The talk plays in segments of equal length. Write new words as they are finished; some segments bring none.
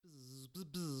Hello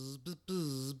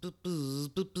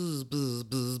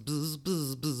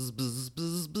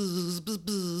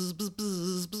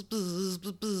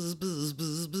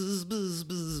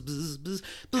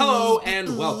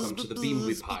and welcome to the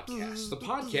B-Movie Podcast, the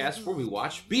podcast where we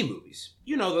watch B-movies.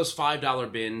 You know, those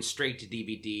 $5 bins, straight to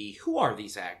DVD. Who are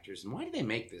these actors and why do they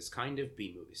make this kind of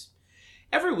B-movies?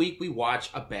 Every week we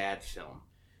watch a bad film.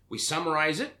 We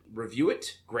summarize it, review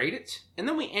it, grade it, and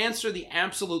then we answer the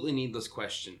absolutely needless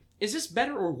question. Is this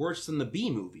better or worse than the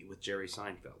B-movie with Jerry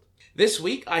Seinfeld? This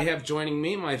week, I have joining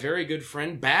me my very good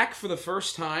friend, back for the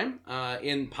first time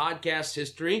in podcast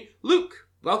history, Luke.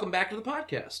 Welcome back to the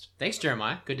podcast. Thanks,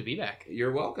 Jeremiah. Good to be back.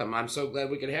 You're welcome. I'm so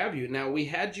glad we could have you. Now, we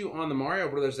had you on the Mario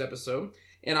Brothers episode,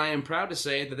 and I am proud to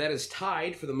say that that is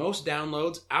tied for the most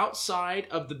downloads outside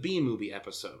of the B-movie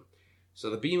episode. So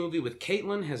the B-movie with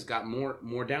Caitlin has got more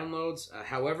downloads.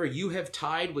 However, you have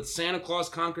tied with Santa Claus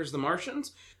Conquers the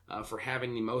Martians for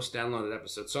having the most downloaded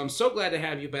episode. So I'm so glad to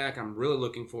have you back. I'm really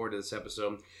looking forward to this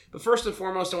episode. But first and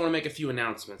foremost, I want to make a few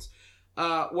announcements.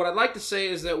 What I'd like to say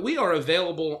is that we are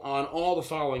available on all the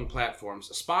following platforms: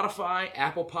 Spotify,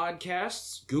 Apple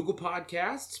Podcasts, Google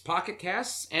Podcasts, Pocket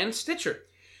Casts, and Stitcher.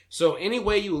 So any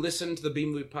way you listen to the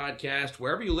B-Movie Podcast,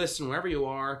 wherever you listen, wherever you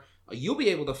are, you'll be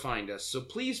able to find us. So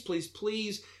please, please,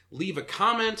 please leave a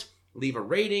comment, leave a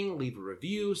rating, leave a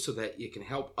review so that you can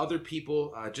help other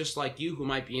people just like you who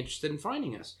might be interested in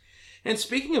finding us. And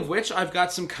speaking of which, I've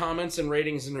got some comments and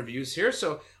ratings and reviews here,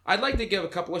 so I'd like to give a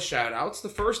couple of shout-outs. The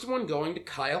first one going to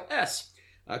Kyle S.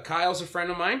 Kyle's a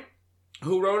friend of mine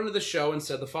who wrote into the show and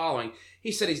said the following.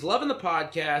 He said he's loving the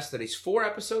podcast, that he's 4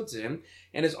 episodes in,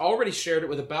 and has already shared it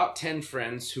with about 10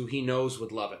 friends who he knows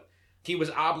would love it. He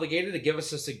was obligated to give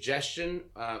us a suggestion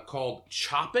called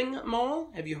Chopping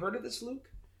Mall. Have you heard of this, Luke?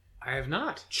 I have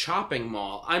not. Chopping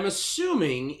Mall. I'm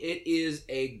assuming it is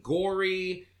a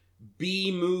gory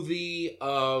B-movie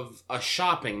of a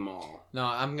shopping mall. No,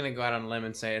 I'm going to go out on a limb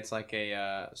and say it's like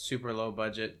a super low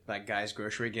budget, like Guy's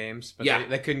Grocery Games. But yeah.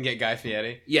 They couldn't get Guy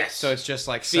Fieri. Yes. So it's just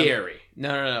like Fieri.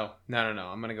 No.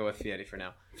 I'm going to go with Fieri for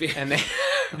now.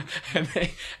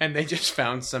 And they just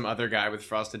found some other guy with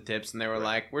frosted tips, and they were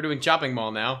like, "We're doing Chopping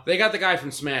Mall now." They got the guy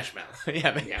from Smash Mouth.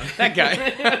 That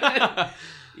guy.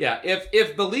 Yeah,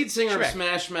 if the lead singer Shrek. of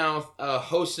Smash Mouth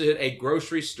hosted a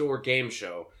grocery store game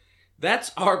show,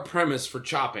 that's our premise for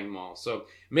Chopping Mall. So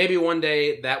maybe one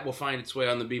day that will find its way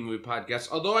on the B-Movie Podcast.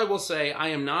 Although I will say I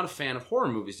am not a fan of horror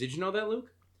movies. Did you know that,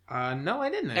 Luke? No,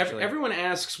 I didn't actually. Everyone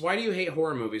asks, why do you hate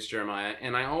horror movies, Jeremiah?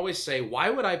 And I always say,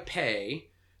 why would I pay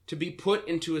to be put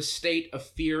into a state of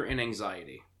fear and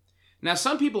anxiety? Now,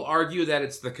 some people argue that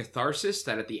it's the catharsis,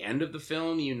 that at the end of the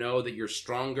film, you know that you're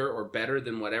stronger or better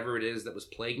than whatever it is that was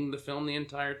plaguing the film the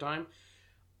entire time.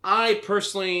 I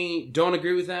personally don't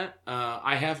agree with that.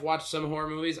 I have watched some horror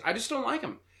movies. I just don't like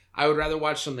them. I would rather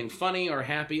watch something funny or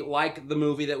happy, like the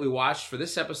movie that we watched for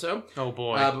this episode. Oh,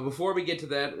 boy. But before we get to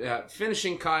that,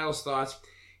 finishing Kyle's thoughts,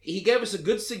 he gave us a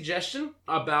good suggestion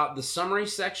about the summary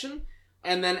section,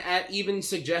 and then even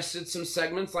suggested some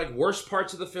segments like worst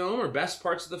parts of the film or best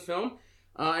parts of the film,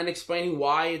 and explaining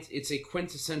why it's a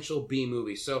quintessential B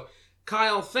movie. So,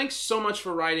 Kyle, thanks so much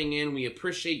for writing in. We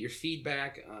appreciate your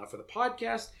feedback for the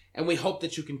podcast, and we hope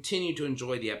that you continue to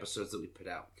enjoy the episodes that we put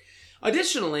out.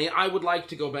 Additionally, I would like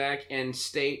to go back and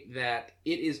state that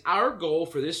it is our goal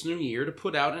for this new year to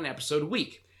put out an episode a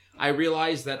week. I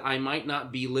realize that I might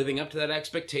not be living up to that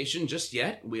expectation just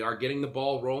yet. We are getting the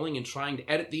ball rolling and trying to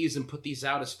edit these and put these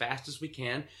out as fast as we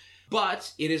can.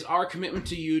 But it is our commitment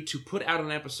to you to put out an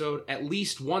episode at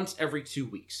least once every 2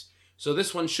 weeks. So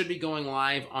this one should be going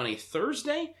live on a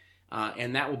Thursday,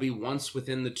 and that will be once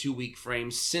within the 2-week frame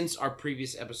since our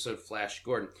previous episode, Flash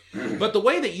Gordon. But the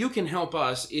way that you can help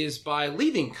us is by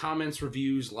leaving comments,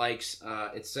 reviews, likes,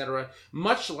 etc.,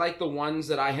 much like the ones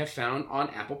that I have found on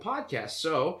Apple Podcasts.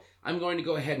 So I'm going to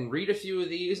go ahead and read a few of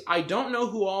these. I don't know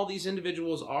who all these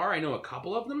individuals are. I know a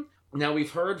couple of them. Now,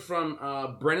 we've heard from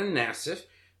Brennan Nassif,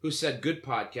 who said, good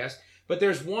podcast. But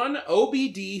there's one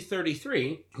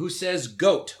OBD33 who says,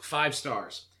 GOAT, 5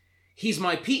 stars. He's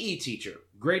my PE teacher.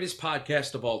 Greatest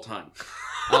podcast of all time.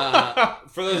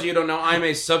 For those of you who don't know, I'm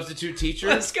a substitute teacher.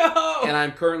 Let's go! And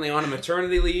I'm currently on a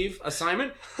maternity leave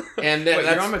assignment. And Wait,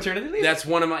 you're on maternity leave? That's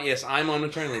one of my... Yes, I'm on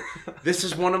maternity leave. This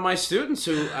is one of my students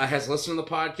who has listened to the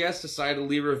podcast, decided to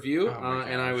leave a review,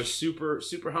 and I was super,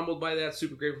 super humbled by that,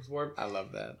 super grateful for it. I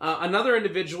love that. Another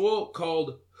individual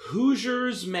called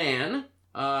Hoosiers Man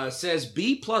says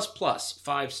B++,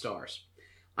 5 stars.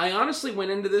 I honestly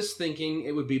went into this thinking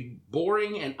it would be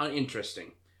boring and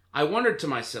uninteresting. I wondered to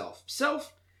myself,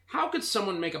 how could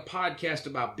someone make a podcast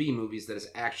about B-movies that is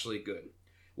actually good?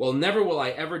 Well, never will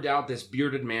I ever doubt this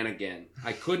bearded man again.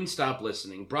 I couldn't stop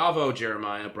listening. Bravo,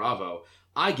 Jeremiah, bravo.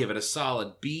 I give it a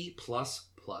solid B++.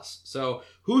 So,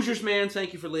 Hoosiers man,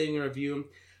 thank you for leaving a review.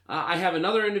 I have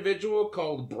another individual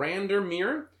called Brander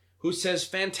Mir, who says,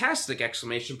 fantastic, !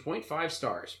 5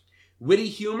 stars. Witty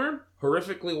humor,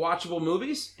 horrifically watchable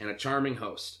movies, and a charming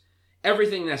host.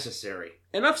 Everything necessary.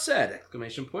 Enough said! !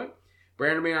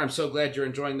 Brander Mir, I'm so glad you're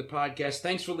enjoying the podcast.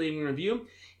 Thanks for leaving a review.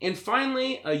 And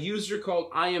finally, a user called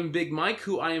I Am Big Mike,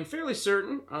 who I am fairly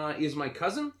certain is my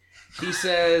cousin. He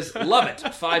says, love it,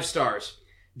 5 stars.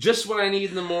 Just what I need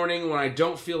in the morning when I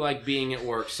don't feel like being at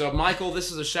work. So, Michael,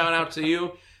 this is a shout out to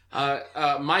you.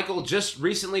 Michael just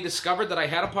recently discovered that I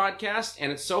had a podcast,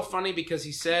 and it's so funny because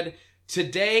he said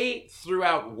today,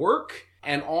 throughout work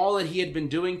and all that he had been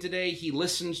doing today, he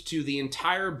listened to the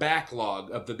entire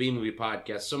backlog of the B-Movie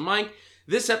podcast. So, Mike,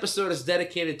 this episode is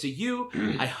dedicated to you.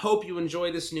 I hope you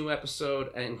enjoy this new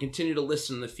episode and continue to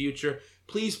listen in the future.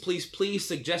 Please, please, please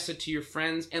suggest it to your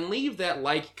friends and leave that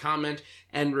like, comment,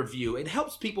 and review. It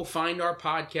helps people find our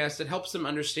podcast. It helps them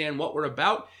understand what we're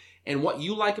about and what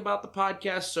you like about the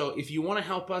podcast. So if you want to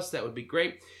help us, that would be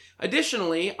great.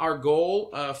 Additionally, our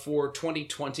goal for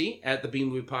 2020 at the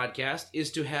B-Movie Podcast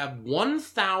is to have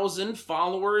 1,000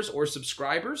 followers or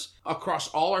subscribers across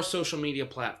all our social media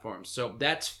platforms. So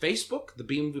that's Facebook, the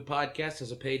B-Movie Podcast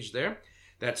has a page there.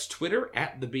 That's Twitter,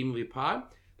 at the B-Movie Pod.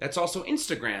 That's also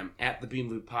Instagram, at the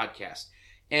B-Movie Podcast.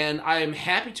 And I am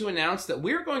happy to announce that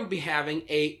we're going to be having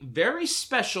a very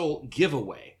special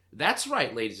giveaway. That's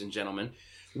right, ladies and gentlemen.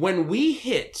 When we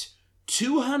hit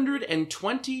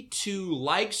 222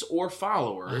 likes or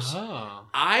followers,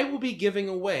 I will be giving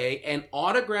away an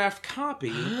autographed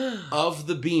copy of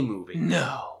the B-Movie.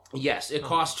 No. Yes, it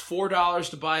costs $4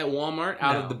 to buy at Walmart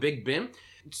out of the big bin.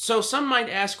 So some might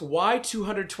ask, why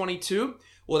 222?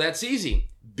 Well, that's easy.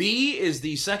 B is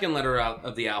the second letter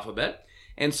of the alphabet.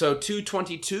 And so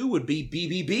 222 would be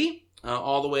BBB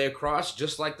all the way across,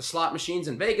 just like the slot machines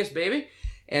in Vegas, baby.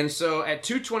 And so at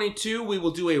 222, we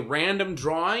will do a random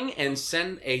drawing and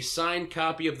send a signed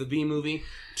copy of the B-Movie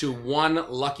to one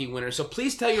lucky winner. So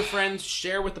please tell your friends,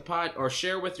 share with the pod, or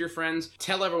share with your friends.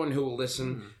 Tell everyone who will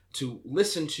listen to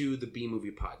the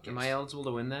B-Movie Podcast. Am I eligible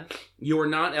to win that? You are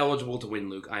not eligible to win,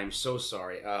 Luke. I am so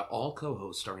sorry. All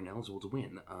co-hosts are ineligible to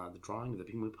win the drawing of the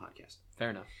B-Movie Podcast.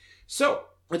 Fair enough. So,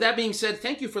 with that being said,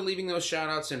 thank you for leaving those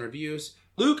shout-outs and reviews.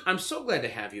 Luke, I'm so glad to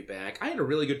have you back. I had a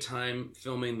really good time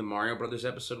filming the Mario Brothers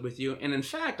episode with you. And in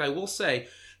fact, I will say,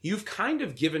 you've kind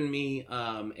of given me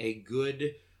a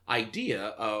good idea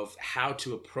of how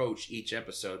to approach each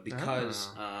episode. Because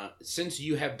since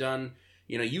you have done,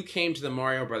 you came to the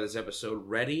Mario Brothers episode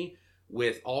ready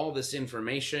with all this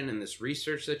information and this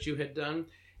research that you had done.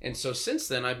 And so since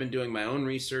then, I've been doing my own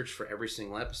research for every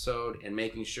single episode and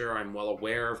making sure I'm well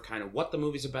aware of kind of what the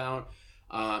movie's about.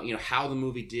 How the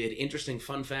movie did, interesting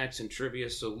fun facts and trivia.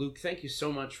 So, Luke, thank you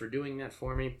so much for doing that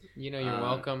for me. You're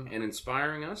welcome. And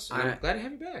inspiring us. And I'm glad to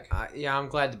have you back. I'm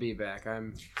glad to be back.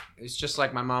 It's just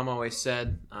like my mom always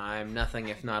said, I'm nothing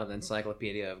if not an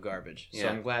encyclopedia of garbage. So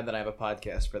I'm glad that I have a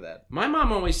podcast for that. My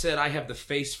mom always said I have the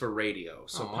face for radio.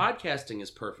 So podcasting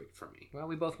is perfect for me. Well,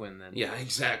 we both win then. Yeah,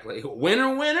 exactly.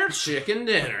 Winner, winner, chicken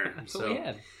dinner. That's what we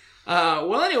had.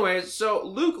 Well, anyways, so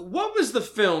Luke, what was the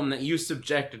film that you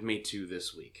subjected me to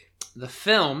this week? The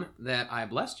film that I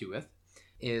blessed you with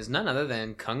is none other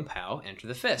than Kung Pao Enter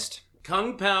the Fist.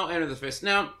 Kung Pao Enter the Fist.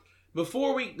 Now,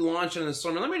 before we launch into the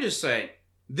sermon, let me just say,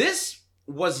 this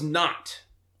was not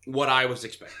what I was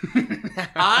expecting.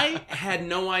 I had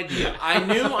no idea. I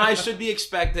knew I should be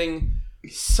expecting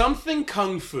something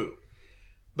kung fu.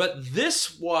 But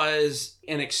this was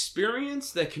an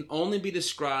experience that can only be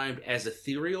described as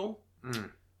ethereal,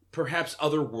 perhaps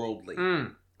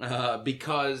otherworldly,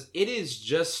 because it is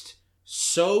just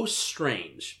so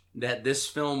strange that this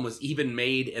film was even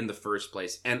made in the first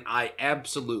place, and I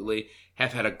absolutely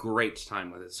have had a great time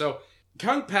with it. So,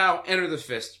 Kung Pao Enter the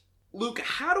Fist. Luke,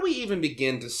 how do we even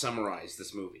begin to summarize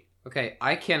this movie? Okay,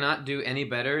 I cannot do any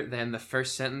better than the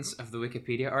first sentence of the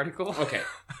Wikipedia article. Okay,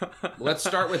 let's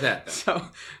start with that then.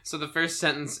 So the first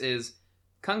sentence is,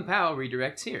 Kung Pao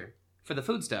redirects here. For the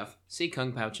food stuff, see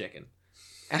Kung Pao Chicken.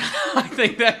 And I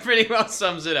think that pretty well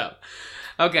sums it up.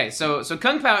 Okay, so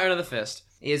Kung Pao Enter the Fist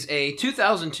is a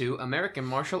 2002 American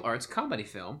martial arts comedy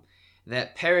film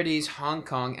that parodies Hong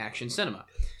Kong action cinema.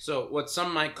 So what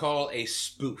some might call a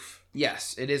spoof.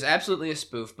 Yes, it is absolutely a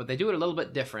spoof, but they do it a little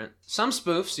bit different. Some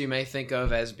spoofs you may think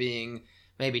of as being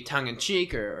maybe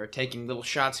tongue-in-cheek or taking little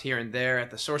shots here and there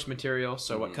at the source material.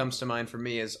 So what comes to mind for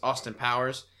me is Austin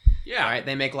Powers. Yeah. Right?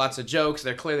 They make lots of jokes.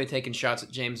 They're clearly taking shots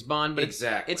at James Bond, but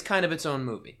exactly. it's kind of its own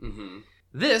movie. Mm-hmm.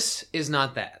 This is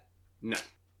not that. No.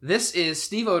 This is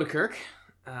Steve Odekirk,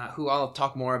 who I'll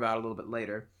talk more about a little bit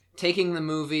later, taking the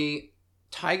movie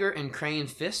Tiger and Crane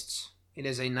Fists. It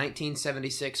is a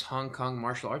 1976 Hong Kong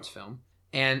martial arts film,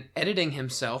 and editing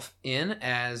himself in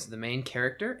as the main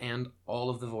character and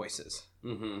all of the voices.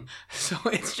 Mm-hmm. So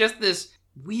it's just this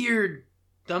weird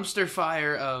dumpster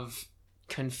fire of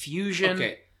confusion.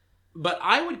 Okay. But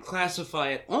I would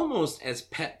classify it almost as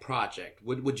pet project.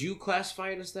 Would you classify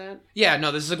it as that? Yeah,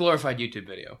 no, this is a glorified YouTube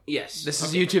video. Yes. This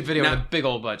is a YouTube video now, with a big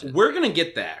old budget. We're going to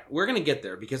get there. We're going to get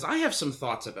there because I have some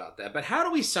thoughts about that. But how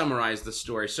do we summarize the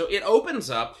story? So it opens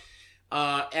up,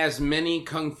 as many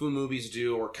kung fu movies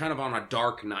do, or kind of on a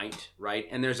dark night, right?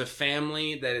 And there's a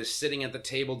family that is sitting at the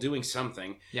table doing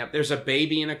something. Yep. There's a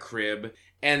baby in a crib,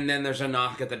 and then there's a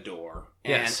knock at the door.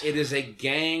 Yes. And it is a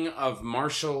gang of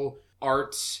martial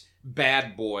arts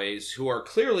bad boys who are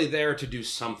clearly there to do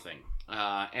something.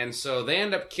 And so they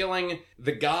end up killing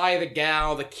the guy, the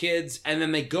gal, the kids, and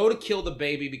then they go to kill the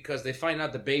baby because they find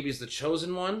out the baby's the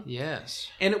chosen one. Yes.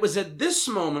 And it was at this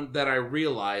moment that I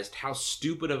realized how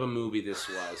stupid of a movie this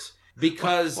was.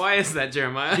 Because why is that,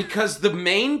 Jeremiah? Because the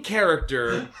main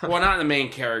character, well, not the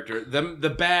main character,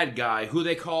 the bad guy, who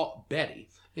they call Betty.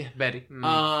 Yeah, Betty.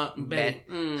 Betty.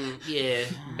 Yeah.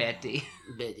 Betty.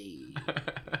 Betty.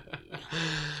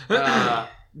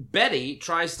 Betty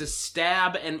tries to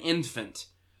stab an infant,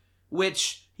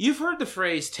 which, you've heard the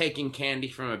phrase taking candy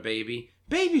from a baby.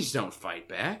 Babies don't fight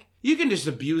back. You can just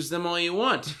abuse them all you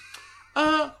want.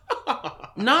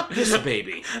 Not this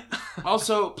baby.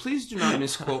 Also, please do not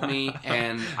misquote me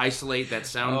and isolate that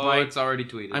soundbite. It's already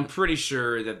tweeted. I'm pretty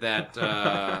sure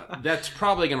that's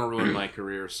probably going to ruin my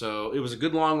career. So it was a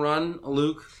good long run,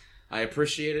 Luke. I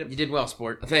appreciate it. You did well,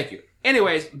 sport. Thank you.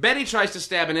 Anyways, Betty tries to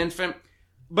stab an infant,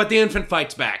 but the infant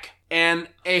fights back. And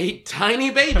a tiny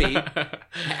baby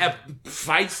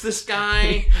fights this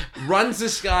guy, runs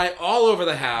this guy all over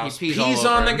the house, He pees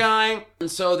on the guy.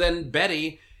 And so then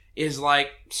Betty is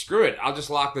like, screw it, I'll just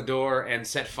lock the door and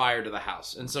set fire to the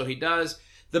house. And so he does.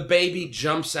 The baby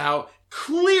jumps out,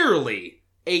 clearly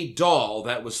a doll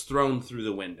that was thrown through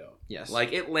the window. Yes.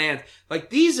 Like, it lands. Like,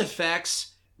 these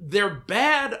effects, they're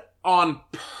bad on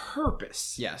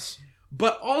purpose. Yes.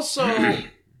 But also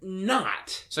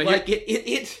not. So like,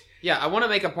 it Yeah, I want to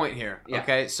make a point here. Yeah.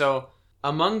 Okay, so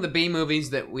among the B movies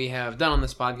that we have done on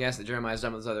this podcast that Jeremiah's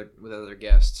done with other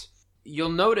guests, you'll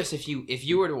notice if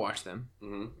you were to watch them,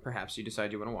 perhaps you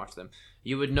decide you want to watch them,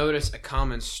 you would notice a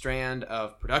common strand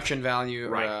of production value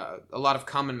or a lot of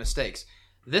common mistakes.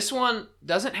 This one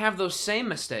doesn't have those same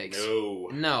mistakes.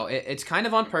 No, it's kind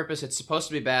of on purpose. It's supposed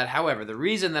to be bad. However, the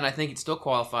reason that I think it still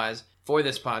qualifies for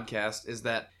this podcast is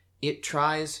that it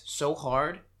tries so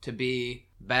hard to be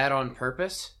bad on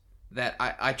purpose that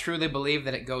I truly believe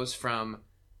that it goes from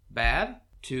bad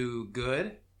to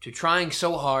good to trying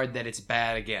so hard that it's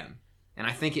bad again. And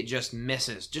I think it just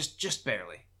misses, just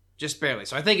barely. Just barely.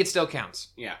 So I think it still counts.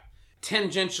 Yeah.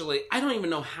 Tangentially, I don't even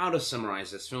know how to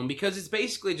summarize this film because it's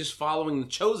basically just following the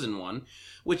chosen one,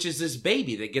 which is this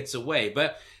baby that gets away.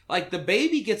 But, like, the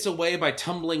baby gets away by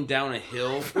tumbling down a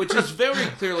hill, which is very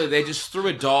clearly they just threw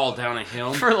a doll down a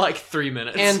hill. For like 3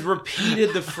 minutes. And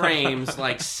repeated the frames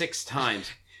like 6 times.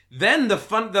 Then the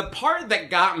part that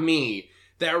got me,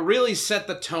 that really set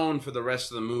the tone for the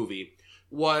rest of the movie,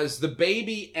 was the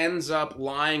baby ends up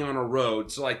lying on a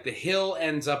road. So, like, the hill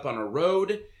ends up on a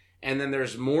road, and then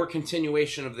there's more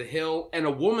continuation of the hill, and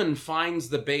a woman finds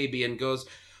the baby and goes,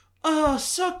 "Oh,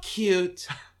 so cute,"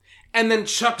 and then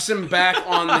chucks him back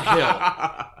on the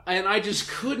hill. And I just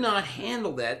could not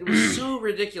handle that. It was so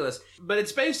ridiculous. But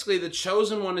it's basically the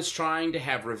chosen one is trying to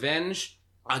have revenge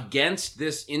against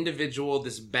this individual,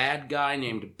 this bad guy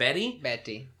named Betty,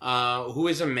 who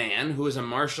is a man, who is a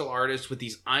martial artist with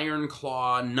these iron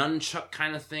claw, nunchuck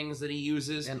kind of things that he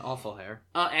uses. And awful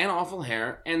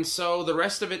hair. And so the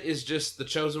rest of it is just the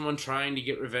chosen one trying to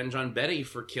get revenge on Betty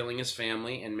for killing his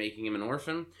family and making him an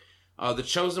orphan. The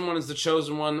chosen one is the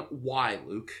chosen one. Why,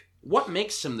 Luke? What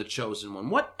makes him the chosen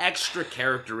one? What extra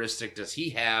characteristic does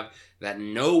he have that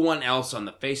no one else on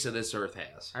the face of this earth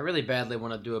has? I really badly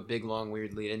want to do a big, long,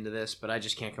 weird lead into this, but I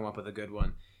just can't come up with a good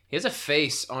one. He has a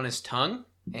face on his tongue,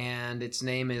 and its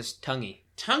name is Tonguey.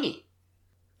 Tonguey.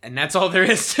 And that's all there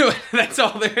is to it. That's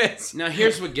all there is. Now,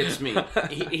 here's what gets me.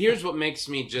 Here's what makes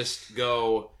me just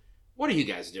go, what are you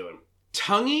guys doing?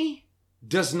 Tonguey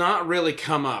does not really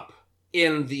come up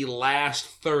in the last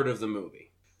third of the movie.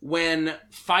 When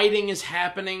fighting is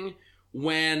happening,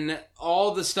 when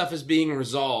all the stuff is being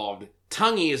resolved,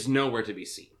 Tonguey is nowhere to be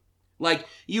seen. Like,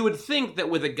 you would think that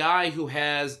with a guy who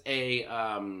has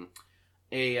an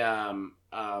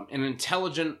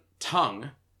intelligent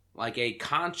tongue, like a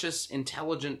conscious,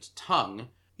 intelligent tongue,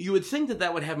 you would think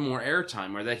that would have more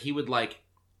airtime, or that he would, like,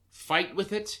 fight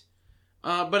with it.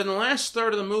 But in the last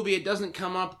third of the movie, it doesn't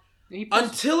come up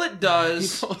until it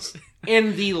does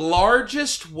in the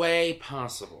largest way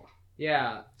possible.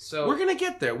 Yeah, so... We're going to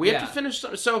get there. We have to finish...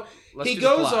 So he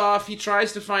goes off, he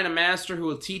tries to find a master who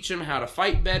will teach him how to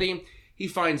fight Betty. He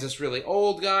finds this really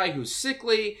old guy who's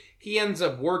sickly. He ends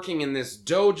up working in this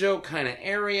dojo kind of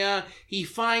area. He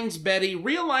finds Betty,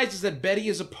 realizes that Betty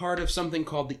is a part of something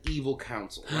called the Evil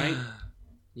Council, right?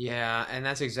 Yeah, and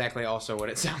that's exactly also what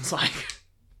it sounds like.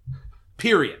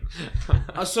 Period.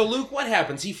 So, Luke, what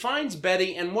happens? He finds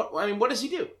Betty, and what does he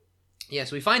do? Yeah,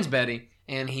 so he finds Betty,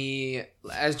 and he,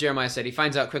 as Jeremiah said, he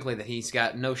finds out quickly that he's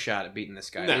got no shot at beating this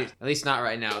guy. No. At least not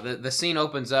right now. The scene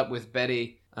opens up with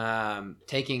Betty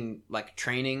taking, like,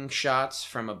 training shots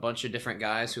from a bunch of different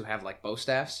guys who have, like, bow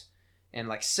staffs. And,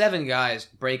 like, 7 guys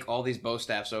break all these bow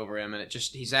staffs over him, and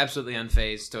he's absolutely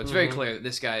unfazed. So it's very clear that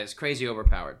this guy is crazy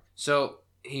overpowered. So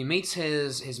he meets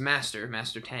his master,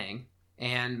 Master Tang,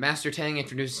 and Master Tang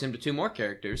introduces him to 2 more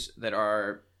characters that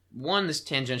are... One is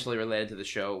tangentially related to the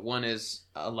show. One is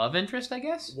a love interest, I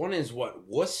guess? One is what?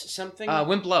 Wuss something?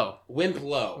 Wimp Lo. Wimp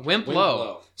Lo. Wimp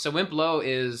Lo. So Wimp Lo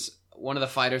is one of the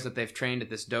fighters that they've trained at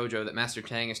this dojo that Master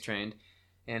Tang has trained.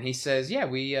 And he says, yeah,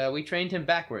 we trained him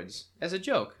backwards as a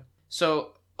joke.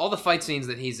 So all the fight scenes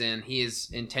that he's in, he is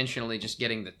intentionally just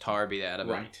getting the tar beat out of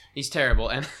him. Right. He's terrible.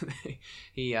 And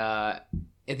he...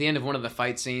 at the end of one of the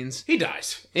fight scenes... He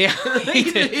dies. Yeah,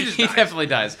 he dies. definitely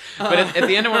dies. But at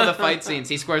the end of one of the fight scenes,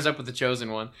 he squares up with the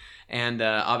Chosen One, and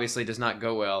obviously does not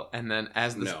go well. And then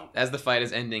as the fight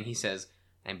is ending, he says,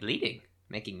 I'm bleeding,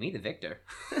 making me the victor.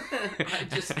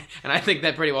 And I think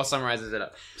that pretty well summarizes it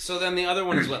up. So then the other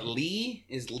one is what? Lee?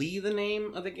 Is Lee the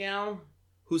name of the gal?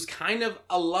 Who's kind of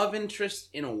a love interest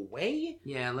in a way?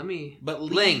 Yeah, let me... But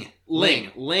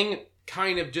Ling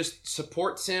kind of just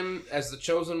supports him as the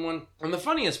Chosen One. And the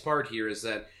funniest part here is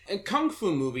that in Kung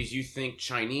Fu movies, you think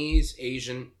Chinese,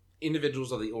 Asian,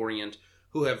 individuals of the Orient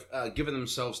who have given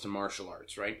themselves to martial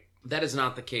arts, right? That is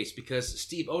not the case, because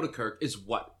Steve Odekirk is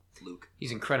what, Luke?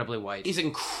 He's incredibly white. He's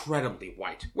incredibly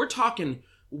white. We're talking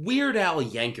Weird Al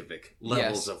Yankovic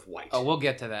levels of white. Oh, we'll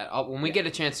get to that. When we get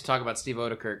a chance to talk about Steve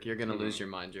Odekirk, you're going to lose your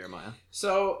mind, Jeremiah.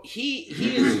 So he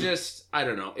is just, I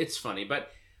don't know, it's funny, but...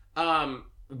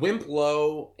 Wimp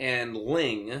Lo and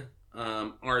Ling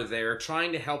are there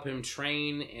trying to help him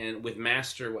train and with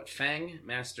Master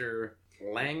Master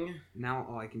Lang. Now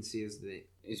all I can see is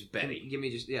Betty. Give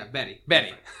me just Betty.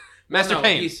 Master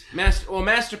Payne.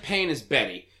 Master Payne is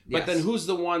Betty. But yes. Then who's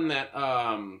the one that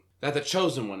the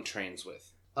Chosen One trains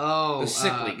with? Oh, the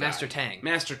sickly guy. Master Tang.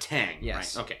 Master Tang.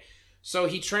 Yes. Right. Okay. So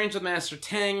he trains with Master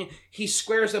Tang. He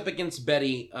squares up against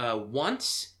Betty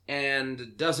once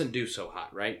and doesn't do so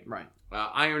hot. Right. Right.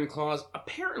 Iron Claws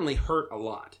apparently hurt a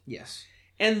lot. Yes.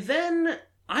 And then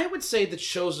I would say the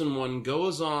Chosen One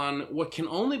goes on what can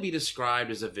only be described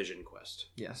as a vision quest.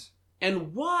 Yes.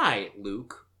 And why,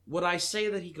 Luke, would I say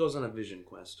that he goes on a vision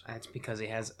quest? That's because he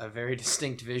has a very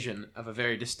distinct vision of a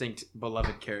very distinct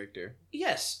beloved character.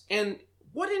 Yes. And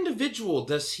what individual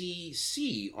does he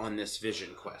see on this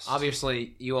vision quest?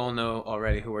 Obviously, you all know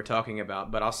already who we're talking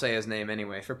about, but I'll say his name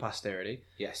anyway for posterity.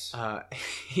 Yes.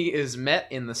 He is met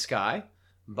in the sky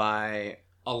by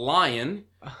a lion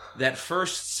that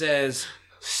first says,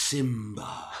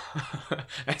 Simba.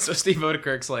 And so Steve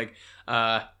Odekirk's like,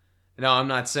 no, I'm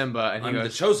not Simba. And I'm the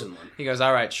Chosen One. He goes,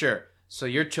 all right, sure. So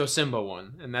you're Chosimba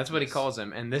One. And that's what he calls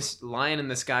him. And this lion in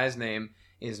the sky's name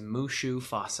is Mushu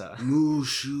Fasa.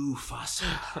 Mushu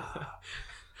Fasa.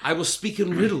 I will speak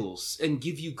in riddles and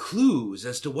give you clues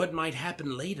as to what might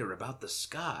happen later about the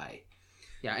sky.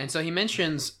 Yeah, and so he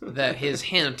mentions that his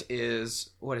hint is,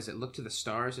 what is it, look to the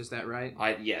stars, is that right?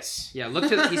 Yes. Yeah,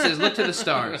 he says, look to the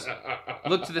stars.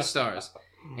 Look to the stars.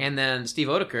 And then Steve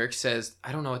Odekirk says,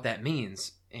 I don't know what that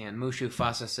means. And Mushu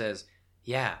Fasa says,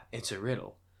 yeah, it's a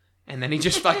riddle. And then he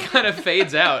just kind of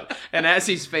fades out. And as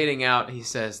he's fading out, he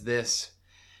says, this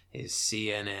is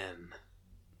CNN.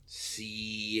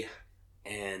 CNN.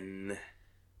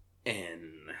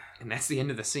 And that's the end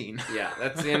of the scene. Yeah,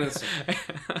 that's the end of the scene.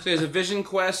 So there's a vision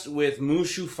quest with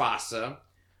Mushu Fasa.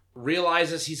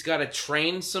 Realizes he's got to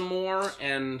train some more,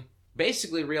 and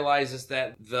basically realizes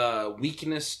that the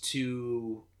weakness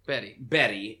to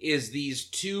Betty is these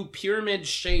 2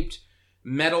 pyramid-shaped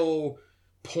metal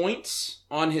points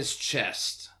on his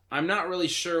chest. I'm not really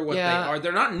sure what they are.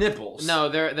 They're not nipples. No,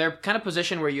 they're kind of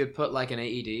positioned where you'd put like an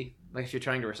AED, like if you're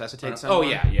trying to resuscitate someone. Oh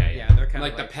yeah. They're kind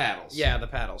like of the paddles. Yeah, the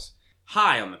paddles.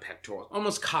 High on the pectoral,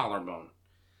 almost collarbone.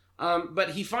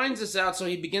 But he finds this out, so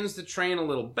he begins to train a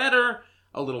little better.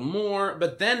 a little more.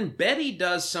 But then Betty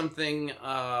does something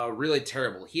really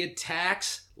terrible. He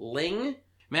attacks Ling,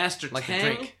 Master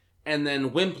Tang, and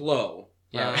then Wimp Lo.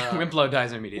 Yeah, Wimp Lo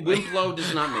dies immediately. Wimp Lo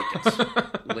does not make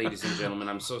it, ladies and gentlemen.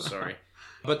 I'm so sorry.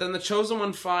 But then the Chosen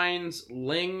One finds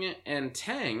Ling and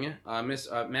Tang,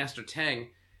 Master Tang,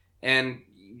 and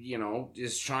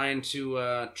is trying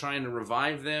to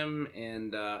revive them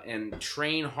and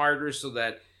train harder so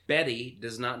that Betty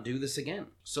does not do this again.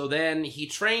 So then he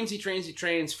trains,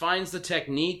 finds the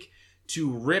technique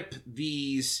to rip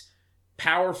these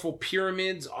powerful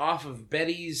pyramids off of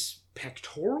Betty's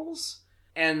pectorals,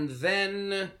 and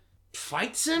then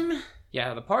fights him?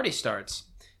 Yeah, the party starts.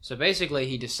 So basically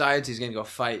he decides he's going to go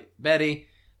fight Betty.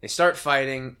 They start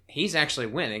fighting. He's actually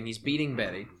winning. He's beating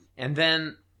Betty. And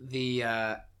then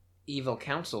the evil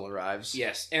council arrives.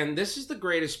 Yes, and this is the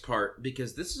greatest part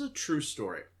because this is a true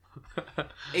story.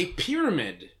 A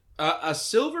pyramid, a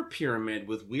silver pyramid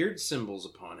with weird symbols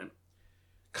upon it,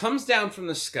 comes down from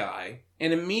the sky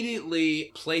and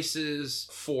immediately places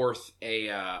forth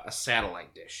a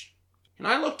satellite dish. And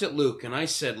I looked at Luke and I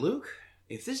said, Luke,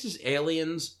 if this is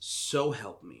aliens, so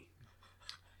help me.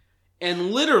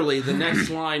 And literally the next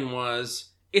line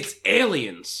was, it's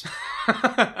aliens.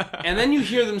 And then you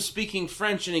hear them speaking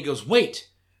French and he goes, wait,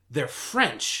 they're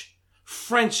French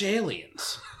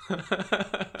aliens.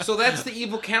 So that's the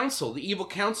evil council. The evil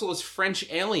council is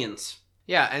French aliens.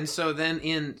 Yeah, and so then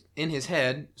in his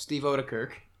head, Steve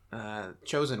Odekirk,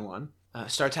 Chosen One,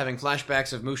 starts having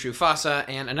flashbacks of Mushu Fasa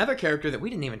and another character that we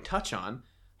didn't even touch on.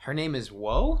 Her name is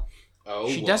Woe. Oh,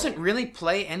 she doesn't really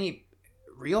play any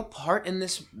real part in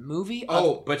this movie.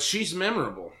 But she's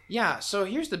memorable. Yeah, so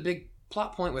here's the big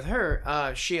plot point with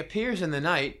her. She appears in the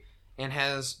night and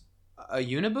has a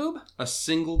uniboob? A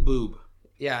single boob.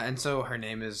 Yeah, and so her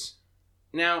name is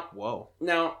Woe.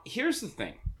 Now, here's the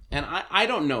thing. And I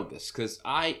don't know this because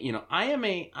I'm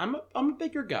a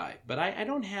bigger guy, but I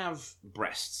don't have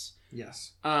breasts.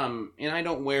 Yes. And I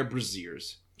don't wear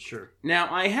brasiers. Sure.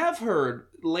 Now, I have heard,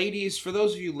 ladies, for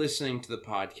those of you listening to the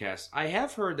podcast, I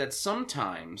have heard that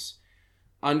sometimes,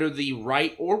 under the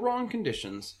right or wrong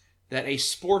conditions, that a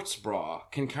sports bra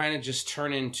can kind of just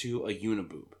turn into a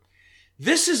uniboob.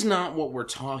 This is not what we're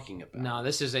talking about. No,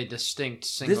 this is a distinct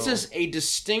single... This is a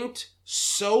distinct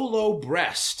solo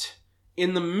breast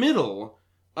in the middle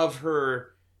of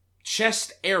her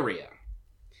chest area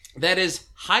that is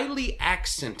highly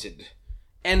accented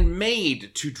and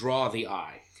made to draw the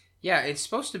eye. Yeah, it's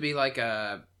supposed to be like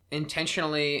a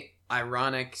intentionally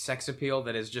ironic sex appeal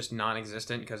that is just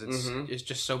non-existent because it's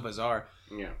just so bizarre.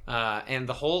 Yeah. And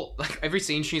the whole, like, every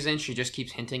scene she's in, she just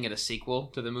keeps hinting at a sequel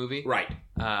to the movie. Right.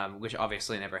 Which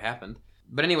obviously never happened.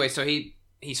 But anyway, so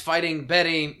he's fighting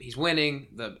Betty, he's winning,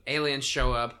 the aliens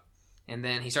show up, and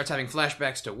then he starts having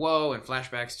flashbacks to Woe and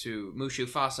flashbacks to Mushu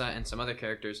Fasa and some other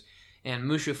characters. And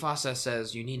Mushu Fasa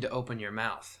says, you need to open your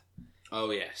mouth. Oh,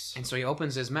 yes. And so he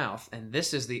opens his mouth, and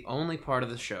this is the only part of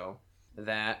the show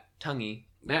that Tungi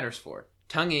matters for.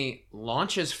 Tungi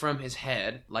launches from his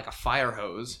head like a fire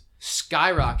hose,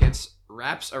 skyrockets,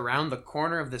 wraps around the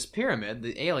corner of this pyramid,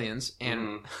 the aliens,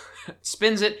 and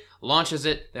spins it, launches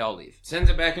it, they all leave. Sends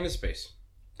it back into space.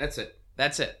 That's it.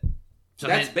 So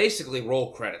that's basically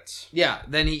roll credits. Yeah,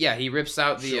 then he rips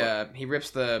out the he rips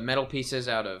the metal pieces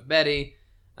out of Betty.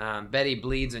 Betty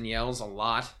bleeds and yells a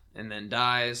lot and then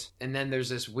dies. And then there's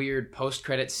this weird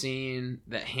post-credit scene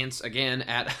that hints again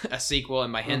at a sequel,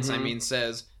 and by hints I mean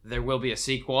says there will be a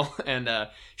sequel, and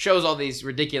shows all these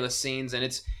ridiculous scenes, and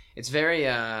it's very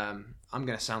I'm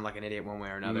gonna sound like an idiot one way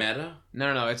or another. Meta?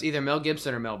 No. It's either Mel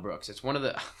Gibson or Mel Brooks. It's one of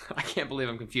the. I can't believe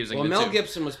I'm confusing. Well, the Mel two.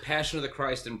 Gibson was Passion of the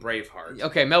Christ and Braveheart.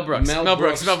 Okay, Mel Brooks. Mel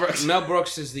Brooks. Mel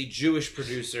Brooks is the Jewish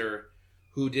producer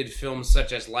who did films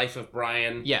such as Life of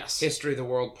Brian. Yes. History of the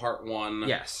World Part 1.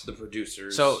 Yes. The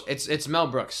producers. So it's Mel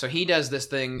Brooks. So he does this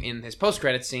thing in his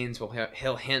post-credit scenes.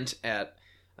 He'll hint at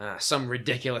some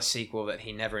ridiculous sequel that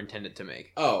he never intended to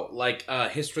make. Oh, like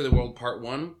History of the World Part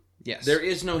 1? Yes. There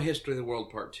is no History of the World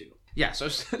Part 2. Yeah, so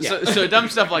dumb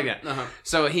stuff like that. Uh-huh.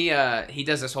 So he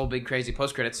does this whole big crazy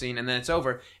post-credit scene, and then it's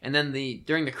over. And then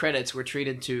during the credits, we're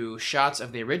treated to shots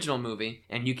of the original movie,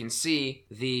 and you can see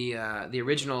the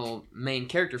original main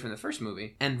character from the first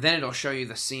movie. And then it'll show you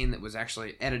the scene that was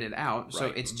actually edited out. Right. So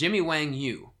it's Jimmy Wang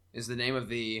Yu is the name of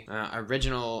the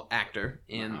original actor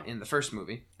in the first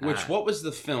movie. What was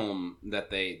the film that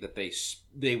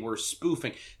they were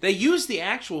spoofing? They used the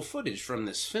actual footage from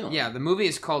this film. Yeah, the movie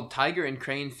is called Tiger and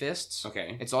Crane Fists.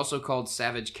 Okay. It's also called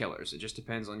Savage Killers. It just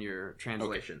depends on your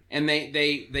translation. Okay. And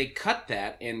they cut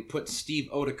that and put Steve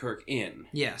Odekirk in.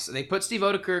 Yes, they put Steve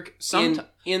Odekirk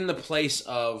in the place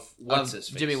of his face?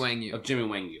 Jimmy Wang Yu. Of Jimmy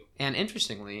Wang Yu. And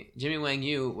interestingly, Jimmy Wang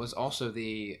Yu was also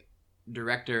the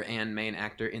director and main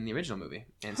actor in the original movie.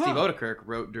 And Steve Odekirk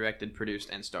wrote, directed, produced,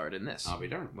 and starred in this. I'll be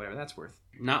darned. Whatever that's worth.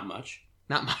 Not much.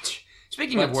 Not much.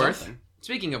 Speaking of worth.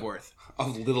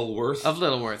 Of little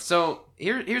worth. So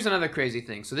here's another crazy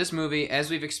thing. So this movie,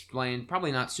 as we've explained,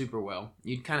 probably not super well.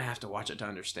 You'd kind of have to watch it to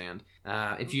understand.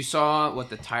 If you saw what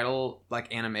the title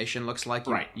animation looks like,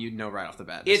 you'd know right off the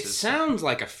bat. It sounds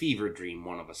like a fever dream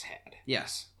one of us had.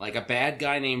 Yes. Like a bad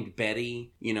guy named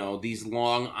Betty, these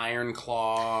long iron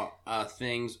claw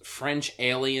things, French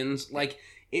aliens. Like,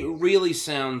 it really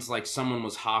sounds like someone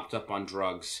was hopped up on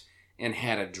drugs and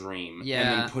had a dream, and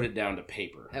then put it down to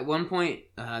paper. At one point,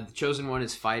 the Chosen One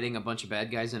is fighting a bunch of bad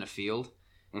guys in a field,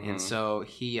 and so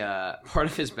he, part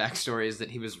of his backstory is that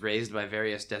he was raised by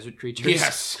various desert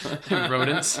creatures,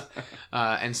 rodents,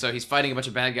 and so he's fighting a bunch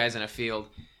of bad guys in a field,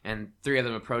 and 3 of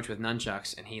them approach with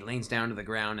nunchucks, and he leans down to the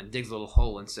ground and digs a little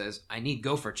hole and says, "I need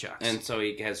gopher chucks." And so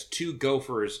he has 2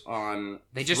 gophers on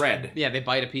thread. Yeah, they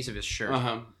bite a piece of his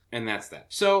shirt. And that's that.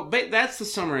 So that's the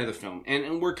summary of the film.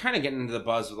 And we're kind of getting into the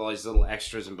buzz with all these little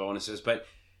extras and bonuses. But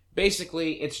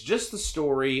basically, it's just the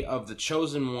story of the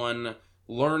Chosen One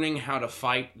learning how to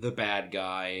fight the bad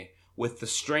guy, with the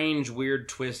strange, weird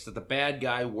twist that the bad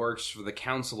guy works for the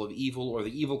Council of Evil, or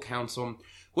the Evil Council,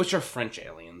 which are French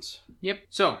aliens. Yep.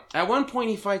 So, at one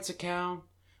point he fights a cow,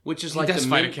 which is like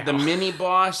the mini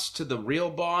boss to the real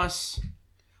boss.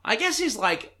 I guess he's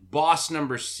like boss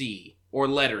number C. Or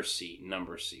letter C,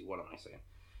 number C. What am I saying?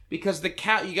 Because the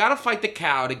cow, you gotta fight the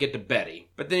cow to get to Betty,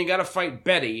 but then you gotta fight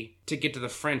Betty to get to the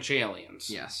French aliens.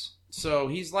 Yes. So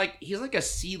he's like a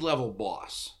C-level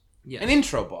boss. Yes. An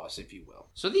intro boss, if you will.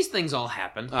 So these things all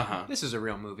happen. This is a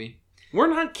real movie. We're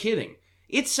not kidding.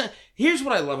 Here's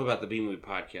what I love about the B-Movie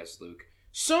Podcast, Luke.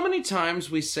 So many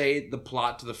times we say the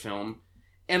plot to the film,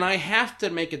 and I have to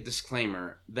make a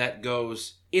disclaimer that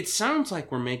goes, it sounds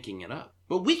like we're making it up.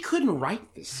 But we couldn't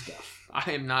write this stuff.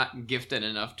 I am not gifted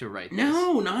enough to write this.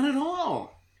 No, not at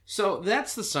all. So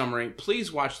that's the summary.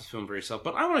 Please watch the film for yourself.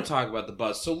 But I want to talk about the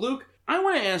buzz. So, Luke, I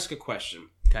want to ask a question.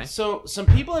 Okay. So some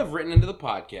people have written into the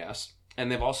podcast,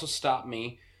 and they've also stopped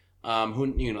me,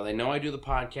 who, they know I do the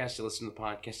podcast, they listen to the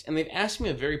podcast, and they've asked me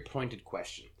a very pointed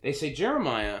question. They say,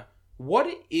 Jeremiah, what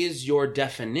is your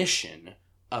definition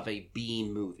of a B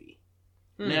movie?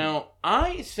 Now,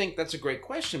 I think that's a great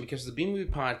question because the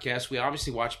B-Movie Podcast, we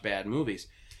obviously watch bad movies.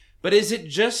 But is it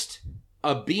just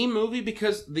a B-movie?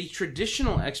 Because the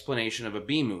traditional explanation of a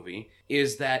B-movie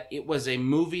is that it was a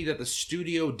movie that the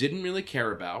studio didn't really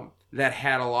care about, that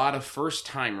had a lot of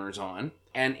first-timers on,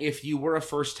 and if you were a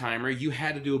first-timer, you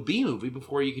had to do a B-movie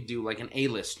before you could do like an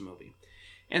A-list movie.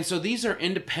 And so these are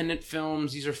independent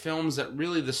films. These are films that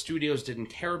really the studios didn't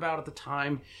care about at the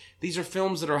time. These are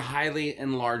films that are highly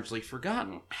and largely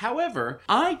forgotten. However,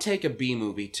 I take a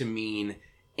B-movie to mean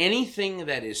anything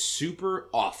that is super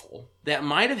awful, that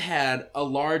might have had a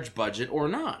large budget or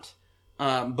not,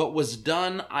 but was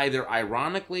done either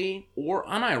ironically or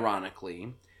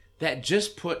unironically, that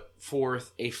just put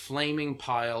forth a flaming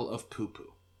pile of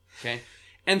poo-poo. Okay?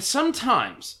 And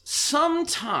sometimes,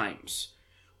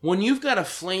 when you've got a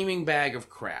flaming bag of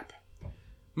crap,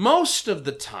 most of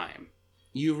the time,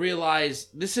 you realize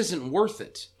this isn't worth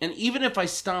it. And even if I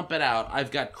stomp it out,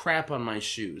 I've got crap on my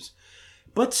shoes.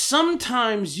 But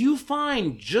sometimes you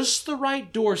find just the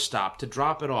right doorstop to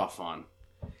drop it off on.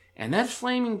 And that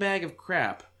flaming bag of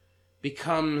crap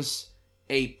becomes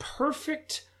a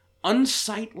perfect,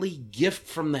 unsightly gift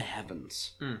from the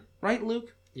heavens. Right,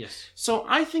 Luke? Yes. So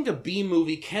I think a B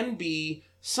movie can be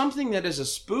something that is a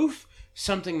spoof,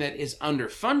 something that is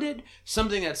underfunded,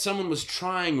 something that someone was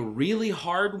trying really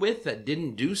hard with that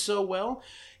didn't do so well.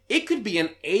 It could be an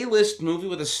A-list movie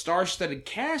with a star-studded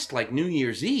cast like New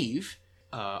Year's Eve.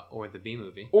 Or the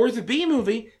B-movie. Or the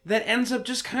B-movie that ends up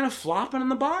just kind of flopping in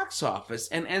the box office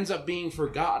and ends up being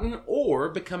forgotten or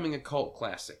becoming a cult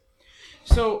classic.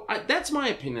 So that's my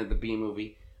opinion of the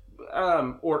B-movie,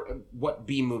 or what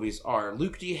B-movies are.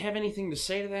 Luke, do you have anything to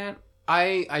say to that?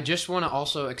 I just want to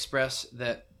also express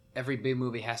that every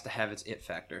B-movie has to have its it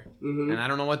factor. And I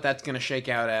don't know what that's going to shake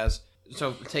out as.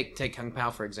 So take Kung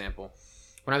Pao, for example.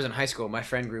 When I was in high school, my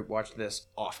friend group watched this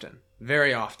often.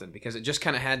 Very often. Because it just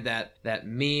kind of had that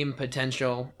meme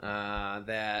potential,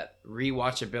 that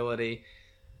rewatchability.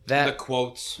 The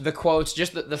quotes. The quotes,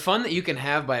 just the fun that you can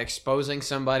have by exposing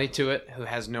somebody to it who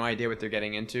has no idea what they're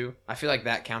getting into. I feel like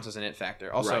that counts as an it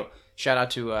factor. Also, shout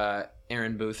out to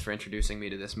Aaron Booth for introducing me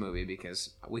to this movie because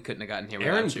we couldn't have gotten here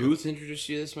without you. Aaron Booth introduced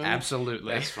you to this movie?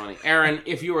 Absolutely. That's funny. Aaron,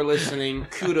 if you are listening,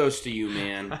 kudos to you,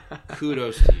 man.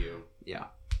 Kudos to you. Yeah.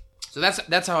 So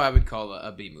that's how I would call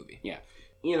a B movie. Yeah.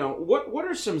 You know, what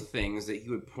are some things that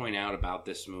you would point out about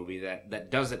this movie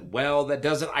that does it well, that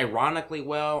does it ironically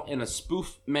well, in a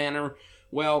spoof manner?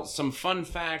 Well, some fun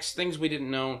facts, things we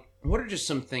didn't know. What are just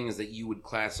some things that you would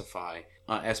classify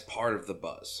as part of the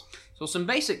buzz? So some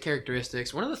basic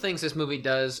characteristics. One of the things this movie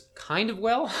does kind of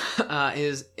well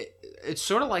is it's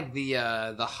sort of like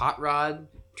the hot rod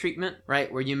treatment,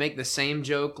 right? Where you make the same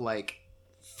joke like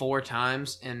 4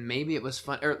 times and maybe it was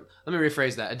fun. Or let me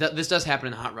rephrase that. This does happen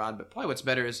in Hot Rod, but probably what's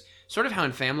better is sort of how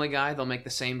in Family Guy they'll make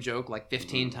the same joke like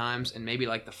 15 times and maybe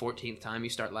like the 14th time you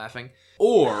start laughing.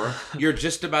 Or you're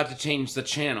just about to change the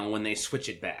channel when they switch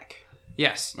it back.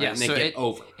 Yes, right? yes. And they get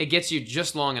over. It gets you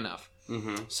just long enough.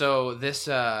 Mm-hmm. So this...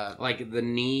 like the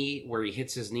knee, where he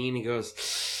hits his knee and he goes...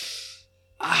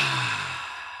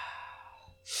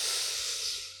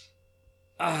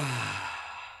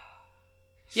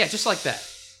 Yeah, just like that.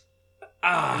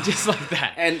 Just like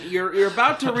that. And you're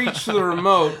about to reach for the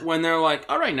remote when they're like,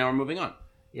 all right, now we're moving on.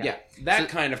 Yeah, that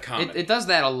kind of comedy. It does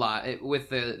that a lot. With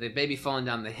the baby falling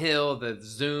down the hill, the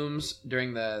zooms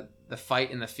during the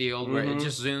fight in the field where it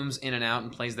just zooms in and out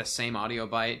and plays the same audio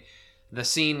bite. The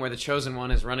scene where the Chosen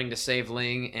One is running to save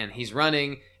Ling and he's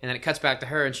running and then it cuts back to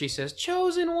her and she says,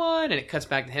 Chosen One! And it cuts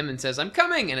back to him and says, I'm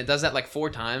coming! And it does that like 4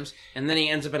 times. And then he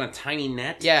ends up in a tiny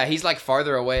net. Yeah, he's like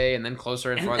farther away and then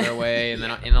closer and farther away and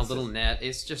then in a little net.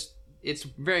 It's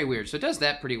very weird. So it does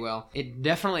that pretty well. It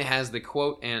definitely has the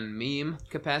quote and meme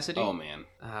capacity. Oh, man.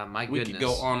 My goodness. We could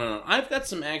go on and on. I've got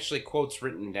some actually quotes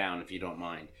written down, if you don't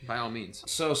mind. By all means.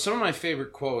 So some of my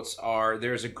favorite quotes are,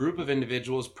 there's a group of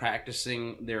individuals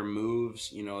practicing their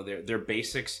moves, you know, their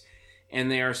basics, and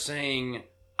they are saying,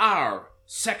 our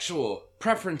sexual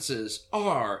preferences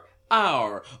are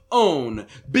our own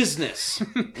business.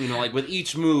 You know, like with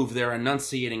each move, they're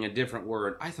enunciating a different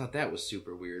word. I thought that was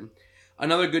super weird.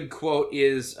 Another good quote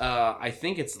is, I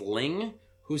think it's Ling,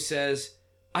 who says,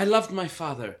 I loved my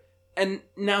father, and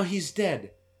now he's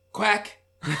dead. Quack.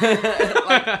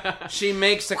 Like, she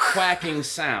makes a quacking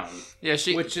sound. Yeah,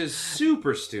 which is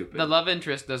super stupid. The love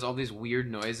interest does all these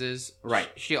weird noises. Right.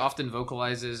 She often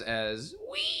vocalizes as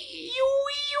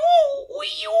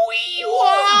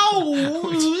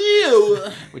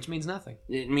which means nothing.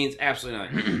 It means absolutely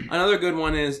nothing. Another good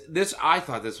one is this. I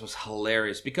thought this was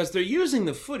hilarious because they're using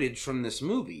the footage from this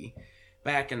movie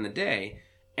back in the day,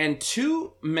 and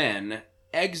 2 men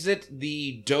exit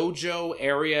the dojo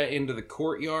area into the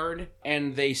courtyard,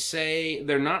 and they say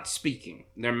they're not speaking.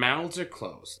 Their mouths are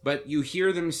closed, but you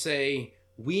hear them say,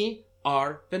 "We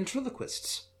are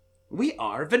ventriloquists. We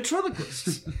are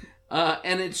ventriloquists."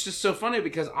 And it's just so funny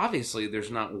because obviously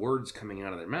there's not words coming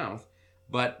out of their mouth,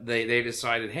 but they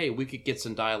decided, hey, we could get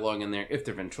some dialogue in there if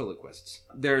they're ventriloquists.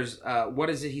 There's, what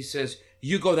is it he says?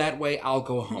 You go that way, I'll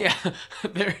go home. Yeah,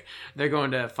 they're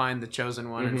going to find the Chosen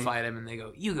One and fight him, and they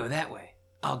go, you go that way,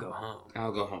 I'll go home.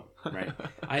 I'll go home, right?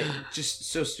 Just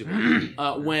so stupid.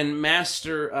 When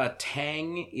Master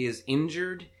Tang is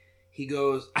injured, he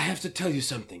goes, I have to tell you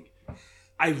something.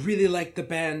 I really like the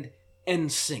band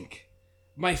NSYNC.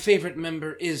 My favorite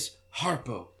member is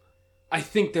Harpo. I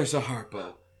think there's a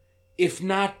Harpo. If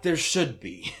not, there should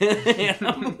be.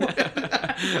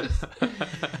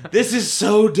 This is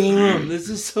so dumb. This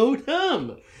is so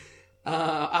dumb.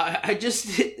 I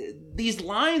just... These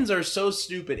lines are so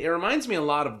stupid. It reminds me a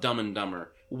lot of Dumb and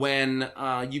Dumber. When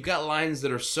you've got lines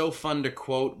that are so fun to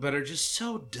quote, but are just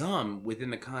so dumb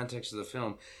within the context of the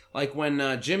film. Like when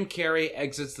Jim Carrey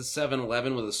exits the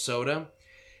 7-Eleven with a soda,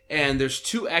 and there's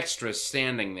 2 extras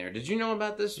standing there. Did you know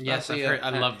about this? Yes, I've heard. I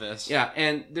love this. Yeah,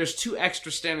 and there's 2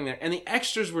 extras standing there, and the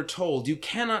extras were told you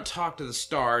cannot talk to the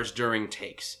stars during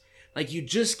takes. Like, you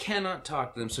just cannot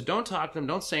talk to them, so don't talk to them,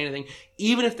 don't say anything,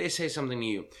 even if they say something to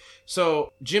you.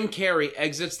 So Jim Carrey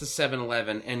exits the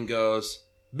 7-Eleven and goes,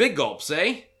 big gulps,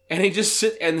 eh? And he just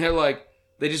sits, and they're like,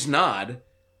 they just nod,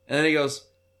 and then he goes,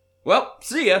 well,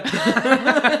 see ya.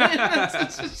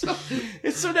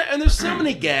 It's so and there's so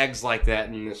many gags like that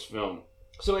in this film.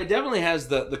 So it definitely has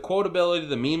the quotability,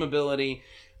 the memeability,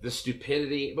 the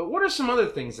stupidity. But what are some other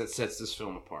things that sets this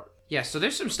film apart? Yeah, so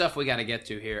there's some stuff we got to get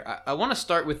to here. I want to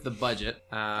start with the budget.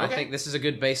 Okay. I think this is a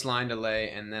good baseline to lay,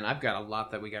 and then I've got a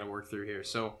lot that we got to work through here.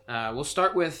 So we'll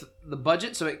start with the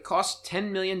budget. So it cost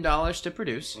 $10 million to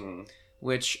produce.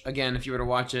 which, again, if you were to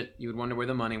watch it, you would wonder where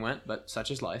the money went, but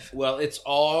such is life. Well, it's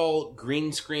all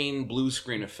green screen, blue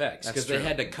screen effects, That's because true. they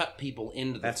had to cut people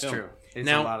into the That's film. true. It's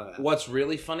Now, a lot of that. what's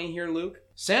really funny here, Luke,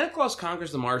 Santa Claus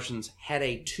Conquers the Martians had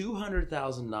a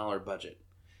 $200,000 budget,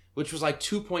 which was like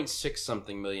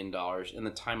 $2.6 million in the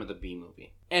time of the B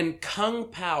movie. And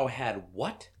Kung Pao had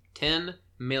what? $10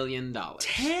 million.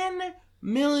 $10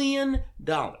 million.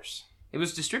 It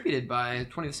was distributed by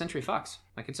 20th Century Fox.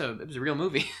 Like, it was a real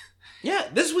movie. Yeah,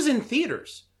 this was in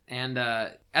theaters. And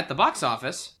at the box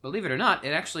office, believe it or not, it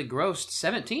actually grossed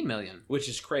 $17 million. Which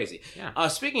is crazy. Yeah.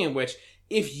 Speaking of which,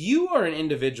 if you are an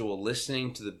individual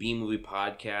listening to the B Movie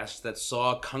podcast that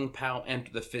saw Kung Pao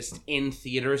Enter the Fist in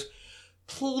theaters,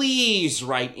 please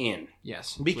write in.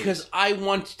 Yes. Because please. I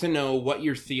want to know what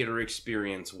your theater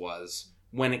experience was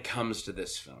when it comes to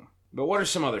this film. But what are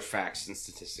some other facts and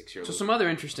statistics here? So some other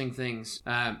interesting things.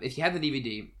 If you have the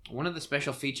DVD, one of the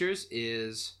special features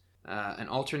is an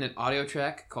alternate audio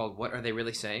track called What Are They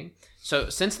Really Saying? So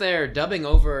since they're dubbing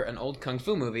over an old Kung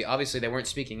Fu movie, obviously they weren't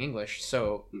speaking English,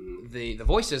 so the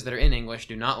voices that are in English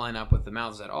do not line up with the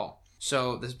mouths at all.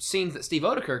 So the scenes that Steve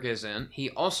Odekirk is in, he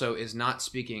also is not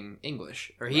speaking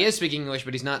English. Or he is speaking English,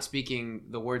 but he's not speaking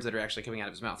the words that are actually coming out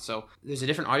of his mouth. So there's a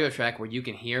different audio track where you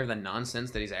can hear the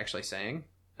nonsense that he's actually saying.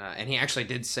 And he actually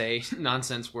did say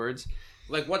nonsense words.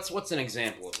 Like, what's an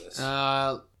example of this?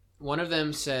 One of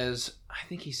them says, I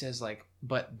think he says, like,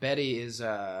 but Betty is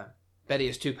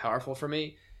too powerful for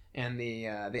me. And the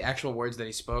actual words that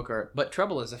he spoke are, but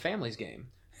trouble is a family's game.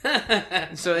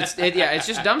 So it's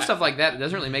just dumb stuff like that. It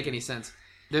doesn't really make any sense.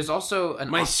 There's also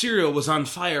my cereal was on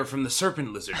fire from the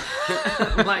serpent lizard.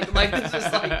 like this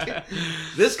is like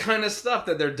this kind of stuff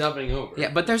that they're dubbing over.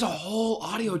 Yeah, but there's a whole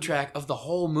audio track of the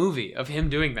whole movie of him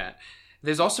doing that.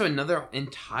 There's also another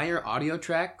entire audio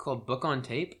track called Book on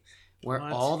Tape, where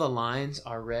all the lines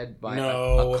are read by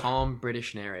a calm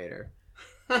British narrator.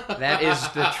 That is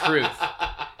the truth.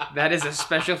 That is a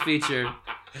special feature.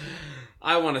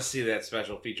 I want to see that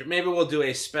special feature. Maybe we'll do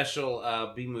a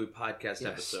special B-Movie podcast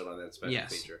episode on that special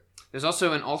feature. There's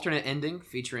also an alternate ending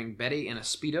featuring Betty in a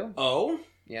Speedo. Oh?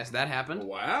 Yes, that happened.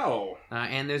 Wow.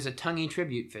 And there's a tonguey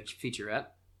tribute featurette.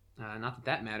 Not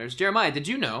that matters. Jeremiah, did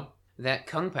you know that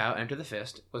Kung Pao Enter the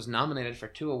Fist was nominated for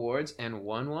 2 awards and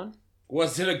won one?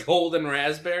 Was it a golden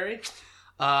raspberry?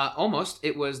 Almost.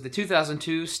 It was the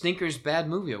 2002 Snickers Bad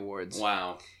Movie Awards.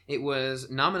 Wow. It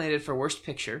was nominated for Worst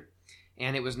Picture,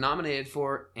 and it was nominated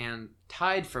for and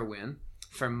tied for win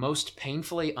for Most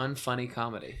Painfully Unfunny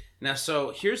Comedy. Now,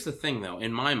 so here's the thing, though.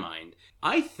 In my mind,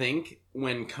 I think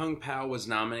when Kung Pao was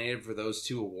nominated for those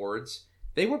 2 awards,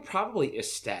 they were probably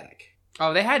ecstatic.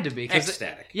 Oh, they had to be.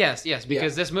 Ecstatic. Yes,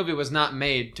 because this movie was not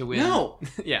made to win. No.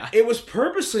 Yeah. It was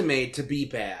purposely made to be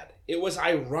bad. It was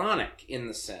ironic in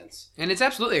the sense. And it's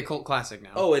absolutely a cult classic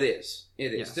now. Oh, it is.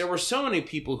 It is. Yes. There were so many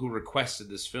people who requested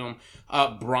this film.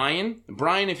 Brian,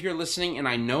 if you're listening, and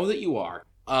I know that you are,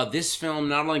 this film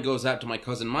not only goes out to my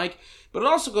cousin Mike, but it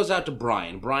also goes out to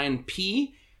Brian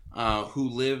P., who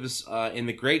lives in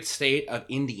the great state of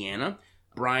Indiana.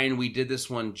 Brian, we did this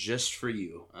one just for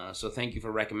you. So thank you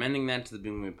for recommending that to the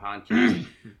Boom Movie Podcast.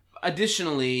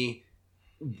 Additionally,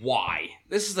 why?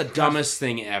 This is the dumbest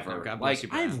thing ever. Oh, God bless you,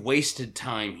 Brian. I've wasted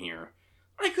time here.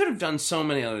 I could have done so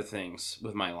many other things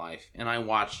with my life, and I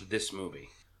watched this movie.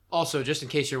 Also, just in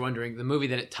case you're wondering, the movie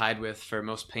that it tied with for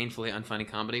Most Painfully Unfunny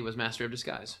Comedy was Master of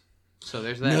Disguise. So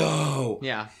there's that. No!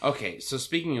 Yeah. Okay, so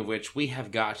speaking of which, we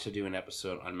have got to do an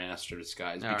episode on Master of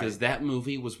Disguise, because that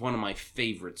movie was one of my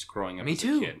favorites growing up as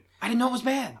a kid. I didn't know it was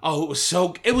bad. Oh, it was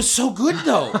so good,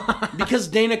 though. Because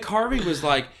Dana Carvey was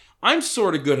like, I'm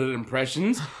sort of good at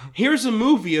impressions. Here's a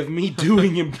movie of me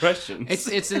doing impressions.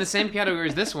 It's in the same category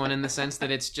as this one in the sense that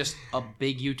it's just a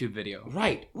big YouTube video.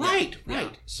 Right.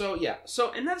 So,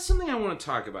 and that's something I want to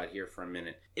talk about here for a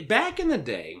minute. Back in the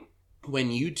day, when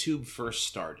YouTube first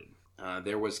started,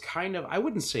 there was kind of, I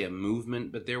wouldn't say a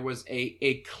movement, but there was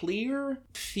a clear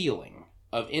feeling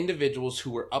of individuals who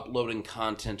were uploading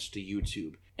content to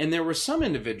YouTube. And there were some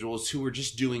individuals who were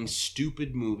just doing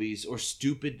stupid movies or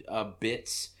stupid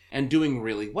bits and doing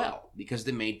really well because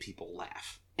they made people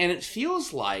laugh. And it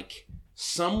feels like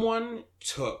someone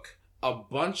took a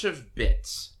bunch of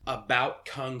bits about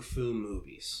kung fu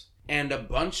movies and a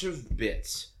bunch of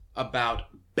bits about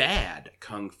bad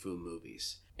kung fu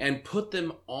movies and put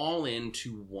them all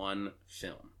into one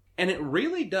film. And it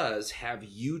really does have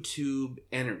YouTube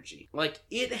energy. Like,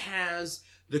 it has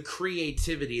the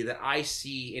creativity that I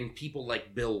see in people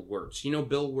like Bill Wirtz. You know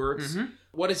Bill Wirtz? Mm-hmm.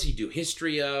 What does he do?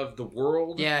 History of the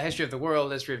World? Yeah, History of the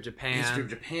World, History of Japan. History of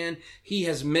Japan. He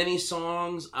has many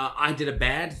songs. I Did a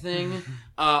Bad Thing.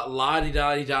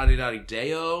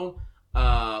 La-di-da-di-da-di-da-di-deo.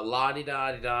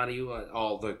 La-di-da-di-da-di,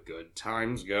 all the good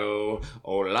times go.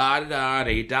 Oh,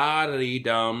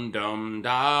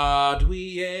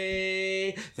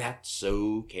 la-di-da-di-da-di-dum-dum-da-dwee, that's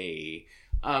okay.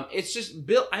 It's just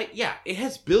it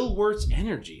has Bill Wirt's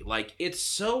energy. Like, it's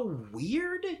so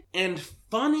weird and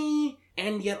funny,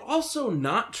 and yet also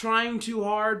not trying too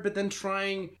hard, but then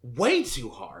trying way too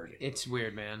hard. It's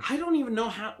weird, man. I don't even know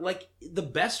how, like, the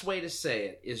best way to say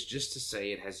it is just to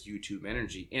say it has YouTube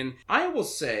energy. And I will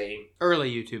say...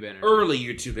 Early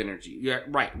YouTube energy. Yeah,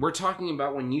 right. We're talking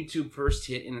about when YouTube first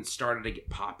hit and it started to get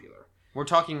popular. We're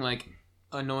talking, like...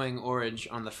 annoying orange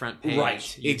on the front page. Right,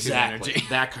 YouTube exactly. Energy.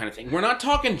 That kind of thing. We're not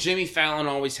talking Jimmy Fallon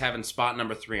always having spot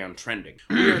number 3 on trending.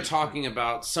 We are talking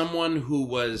about someone who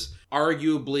was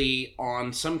arguably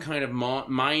on some kind of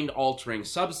mind-altering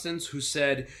substance who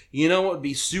said, you know what would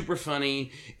be super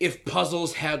funny if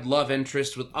puzzles had love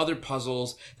interest with other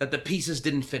puzzles that the pieces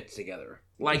didn't fit together.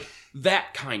 Like,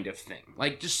 that kind of thing.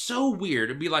 Like, just so weird.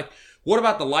 It'd be like... what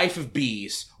about the life of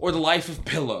bees or the life of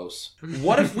pillows?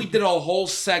 What if we did a whole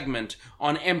segment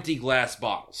on empty glass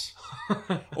bottles?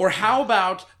 Or how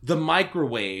about the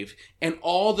microwave and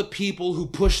all the people who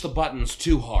push the buttons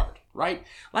too hard, right?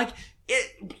 Like,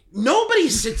 nobody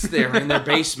sits there in their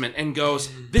basement and goes,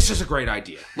 this is a great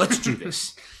idea. Let's do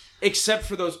this. Except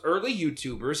for those early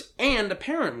YouTubers and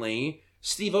apparently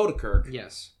Steve Odekirk.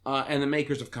 Yes. And the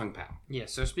makers of Kung Pao.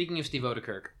 Yes, so speaking of Steve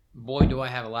Odekirk, boy, do I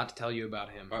have a lot to tell you about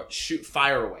him. Shoot,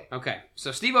 fire away. Okay,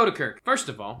 so Steve Odekirk, first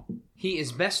of all, he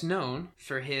is best known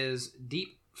for his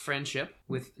deep friendship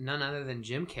with none other than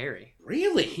Jim Carrey.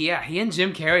 Really? Yeah, he and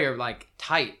Jim Carrey are, like,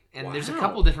 tight, and there's a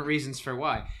couple different reasons for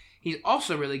why. He's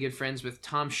also really good friends with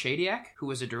Tom Shadyac, who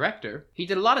was a director. He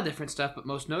did a lot of different stuff, but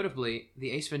most notably,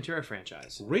 the Ace Ventura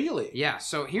franchise. Really? Yeah,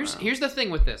 so here's the thing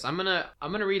with this. I'm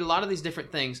gonna read a lot of these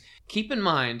different things. Keep in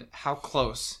mind how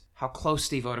close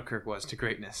Steve Odekirk was to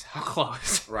greatness. How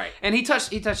close. Right. And he touches,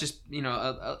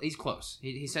 he's close.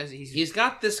 He says he's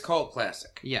got this cult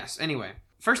classic. Yes. Anyway,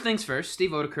 first things first, Steve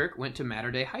Odekirk went to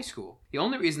Mater Dei High School. The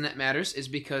only reason that matters is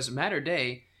because Mater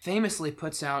Dei famously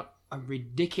puts out a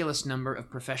ridiculous number of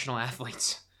professional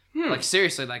athletes. Like,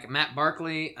 seriously, like Matt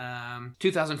Barkley,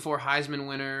 2004 Heisman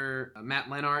winner, Matt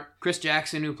Lennart, Chris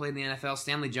Jackson, who played in the NFL,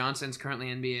 Stanley Johnson's currently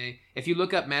NBA. If you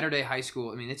look up Mater Dei High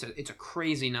School, I mean, it's a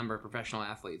crazy number of professional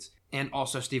athletes. And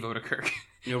also Steve Odekirk.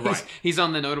 You're right. He's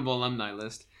on the notable alumni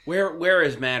list. Where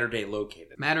is Mater Dei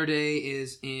located? Mater Dei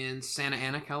is in Santa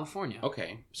Ana, California.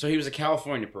 Okay. So he was a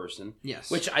California person. Yes.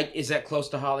 Is that close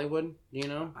to Hollywood? Do you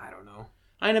know? I don't know.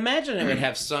 I'd imagine it would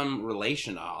have some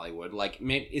relation to Hollywood. Like,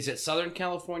 is it Southern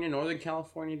California, Northern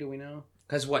California? Do we know?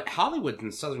 Because Hollywood's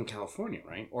in Southern California,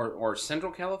 right? Or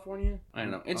Central California? I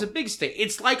don't know. It's a big state.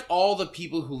 It's like all the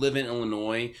people who live in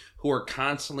Illinois who are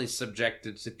constantly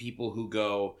subjected to people who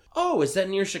go, oh, is that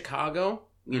near Chicago?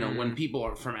 You know, when people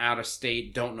are from out of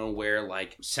state don't know where,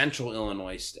 like, Central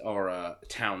Illinois or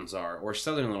towns are, or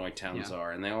Southern Illinois towns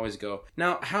are, and they always go,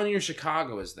 now, how near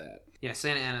Chicago is that? Yeah,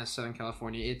 Santa Ana, Southern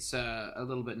California. It's a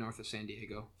little bit north of San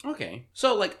Diego. Okay.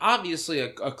 So, like, obviously a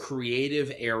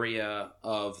creative area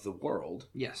of the world.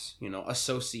 Yes. You know,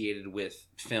 associated with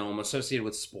film, associated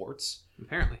with sports.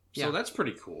 Apparently. Yeah. So that's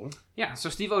pretty cool. Yeah,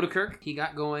 so Steve Odekirk, he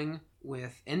got going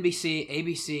with NBC,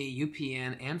 ABC,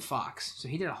 UPN, and Fox. So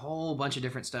he did a whole bunch of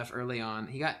different stuff early on.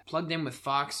 He got plugged in with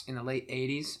Fox in the late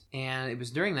 80s, and it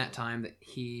was during that time that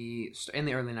in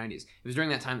the early 90s, it was during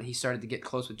that time that he started to get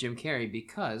close with Jim Carrey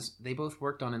because they both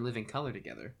worked on In Living Color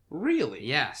together. Really?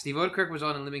 Yeah, Steve Odekirk was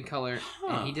on In Living Color,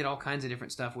 and he did all kinds of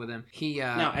different stuff with him.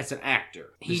 Now, as an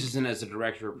actor, this isn't as a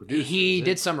director or producer. He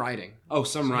did some writing. Oh,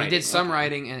 some writing. He did some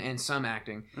writing and some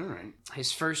acting. All right.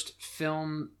 His first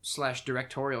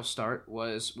film/directorial start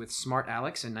was with Smart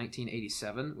Alex in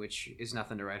 1987, which is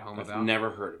nothing to write home about. I've never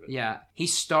heard of it. Yeah. He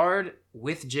starred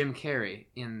with Jim Carrey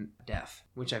in Death,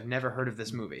 which I've never heard of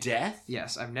this movie. Death?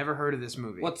 Yes, I've never heard of this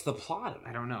movie. What's the plot of it?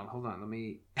 I don't know. Hold on, let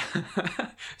me...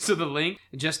 So the link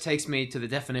just takes me to the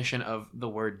definition of the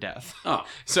word death. Oh.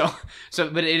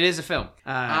 But it is a film.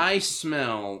 I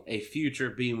smell a future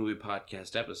B-movie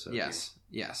podcast episode. Yes,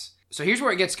 yes. So here's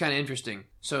where it gets kind of interesting.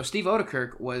 So Steve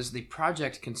Odekirk was the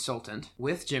project consultant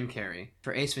with Jim Carrey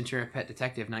for Ace Ventura: Pet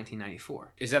Detective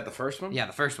 1994. Is that the first one? Yeah,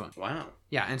 the first one. Wow.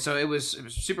 Yeah, and so it was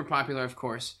super popular, of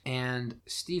course. And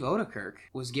Steve Odekirk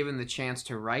was given the chance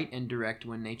to write and direct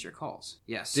When Nature Calls.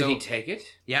 Yes. Did he take it?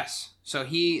 Yes. So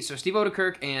Steve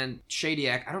Odekirk and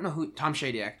Shadyac, I don't know Tom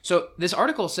Shadyac. So this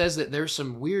article says that there was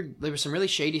some really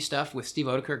shady stuff with Steve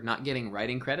Odekirk not getting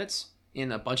writing credits.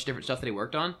 in a bunch of different stuff that he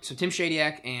worked on. So Tim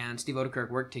Shadyac and Steve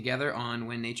Odekirk worked together on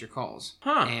When Nature Calls.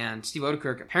 Huh. And Steve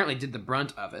Odekirk apparently did the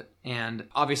brunt of it. And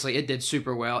obviously it did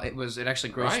super well. It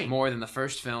actually grossed more than the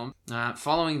first film.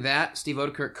 Following that, Steve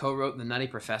Odekirk co-wrote The Nutty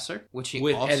Professor, which he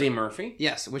with Eddie Murphy?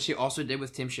 Yes, which he also did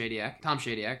with Tom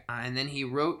Shadyac. And then he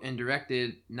wrote and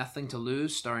directed Nothing to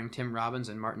Lose, starring Tim Robbins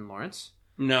and Martin Lawrence.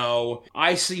 No.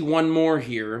 I see one more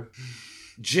here.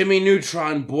 Jimmy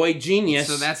Neutron, Boy Genius.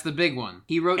 So that's the big one.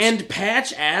 He wrote... And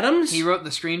Patch Adams? He wrote the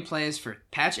screenplays for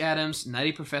Patch Adams,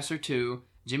 Nutty Professor 2,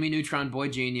 Jimmy Neutron, Boy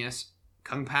Genius,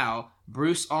 Kung Pao,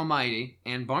 Bruce Almighty,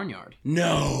 and Barnyard.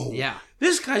 No. Yeah.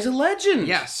 This guy's a legend.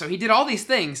 Yeah, so he did all these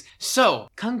things. So,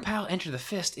 Kung Pao Enter the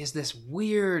Fist is this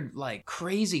weird, like,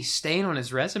 crazy stain on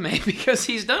his resume because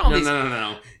he's done all these...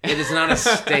 No. It is not a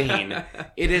stain.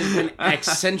 It is an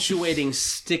accentuating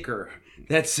sticker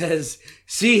that says,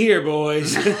 "See here,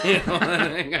 boys."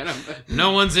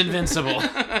 No one's invincible.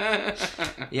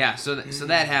 Yeah, so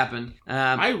that happened.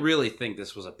 I really think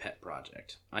this was a pet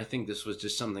project. I think this was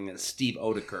just something that Steve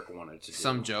Odekirk wanted to do.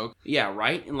 Some joke. Yeah,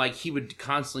 right? And like he would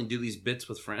constantly do these bits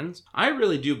with friends. I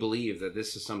really do believe that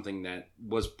this is something that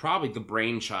was probably the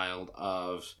brainchild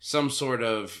of some sort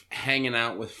of hanging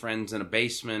out with friends in a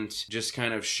basement, just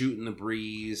kind of shooting the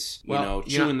breeze,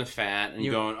 chewing the fat, and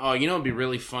going, oh, it'd be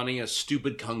really funny, a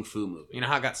stupid kung fu movie. You know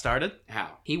how it got started?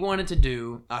 How? He wanted to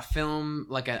do a film,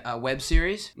 like a web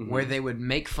series, where they would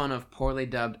make fun of poorly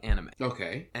dubbed anime.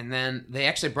 Okay. And then they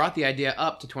actually brought the idea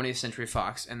up to 20th Century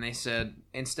Fox, and they said,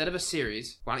 instead of a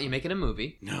series, why don't you make it a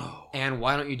movie? No. And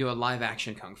why don't you do a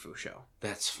live-action kung fu show?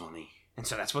 That's funny. And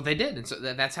so that's what they did. And so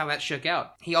that's how that shook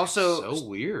out. He also... So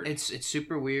weird. It's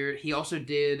super weird. He also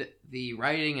did the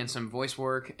writing and some voice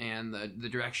work and the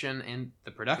direction and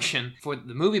the production for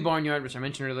the movie Barnyard, which I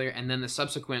mentioned earlier, and then the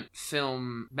subsequent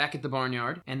film Back at the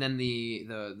Barnyard, and then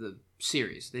the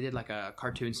series. They did like a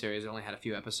cartoon series that only had a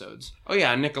few episodes. Oh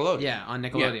yeah, Nickelodeon. Yeah, on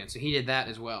Nickelodeon. Yeah. So he did that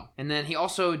as well. And then he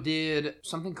also did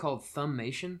something called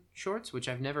Thumbmation shorts, which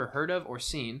I've never heard of or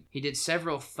seen. He did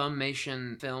several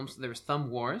Thumbmation films. There was Thumb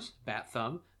Wars, Bat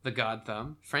Thumb, The God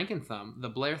Thumb, Franken Thumb, The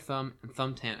Blair Thumb, and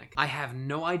Thumbtanic. I have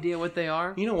no idea what they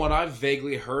are. You know what? I've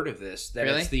vaguely heard of this. That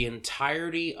Really? It's the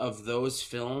entirety of those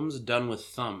films done with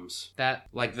thumbs.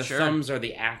 Like the Sure. thumbs are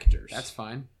the actors. That's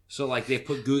fine. So like they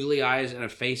put googly eyes and a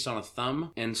face on a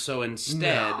thumb, and so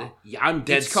instead, No. yeah, I'm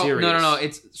dead It's called, serious. No.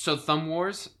 It's so Thumb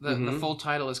Wars. The full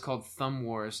title is called Thumb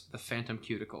Wars: The Phantom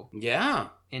Cuticle. Yeah,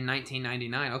 in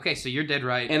 1999. Okay, so you're dead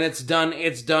right. And it's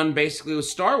done basically with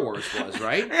Star Wars was,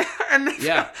 right? And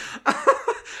yeah.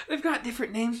 They've got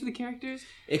different names for the characters.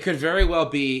 It could very well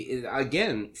be,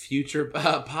 again, future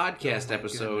podcast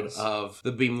episode of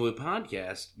the B-Movie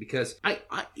Podcast, because I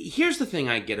here's the thing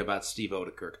I get about Steve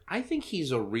Odekirk. I think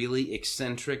he's a really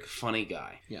eccentric, funny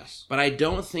guy. Yes. But I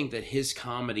don't think that his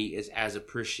comedy is as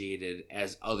appreciated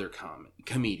as other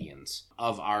comedians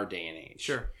of our day and age.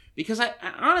 Sure. Because I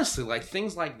honestly, like,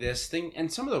 things like this,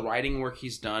 and some of the writing work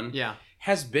he's done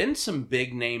has been some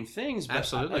big name things. But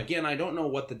Absolutely. Again, I don't know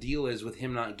what the deal is with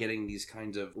him not getting these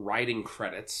kinds of writing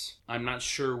credits. I'm not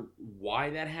sure why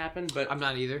that happened, but I'm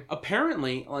not either.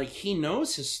 Apparently, like, he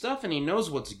knows his stuff and he knows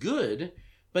what's good,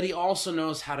 but he also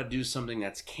knows how to do something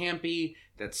that's campy,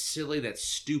 that's silly, that's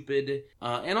stupid,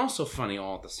 and also funny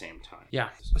all at the same time. Yeah.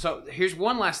 So here's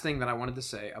one last thing that I wanted to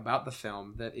say about the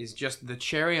film that is just the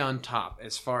cherry on top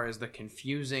as far as the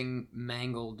confusing,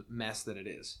 mangled mess that it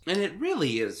is. And it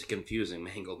really is a confusing,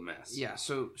 mangled mess. Yeah.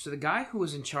 So the guy who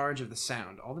was in charge of the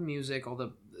sound, all the music, all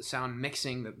the sound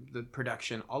mixing, the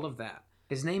production, all of that,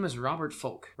 his name is Robert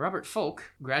Folk. Robert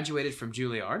Folk graduated from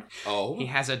Juilliard. Oh. He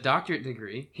has a doctorate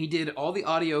degree. He did all the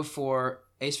audio for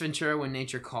Ace Ventura: When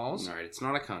Nature Calls. All right, it's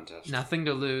not a contest. Nothing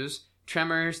to Lose.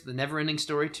 Tremors, The Never-Ending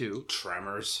Story 2.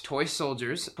 Tremors. Toy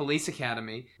Soldiers, Police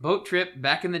Academy. Boat Trip,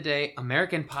 Back in the Day,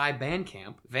 American Pie Band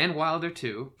Camp. Van Wilder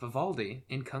 2. Vivaldi,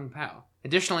 in Kung Pao.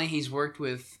 Additionally, he's worked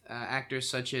with actors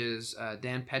such as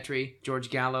Dan Petrie, George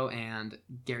Gallo, and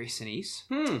Gary Sinise.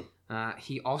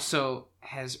 He also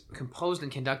has composed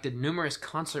and conducted numerous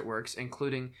concert works,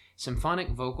 including symphonic,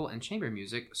 vocal, and chamber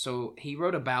music. So he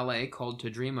wrote a ballet called To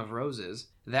Dream of Roses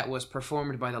that was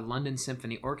performed by the London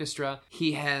Symphony Orchestra.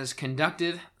 He has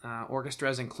conducted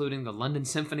orchestras including the London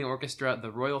Symphony Orchestra,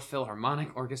 the Royal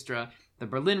Philharmonic Orchestra, the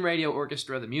Berlin Radio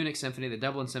Orchestra, the Munich Symphony, the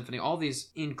Dublin Symphony, all these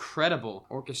incredible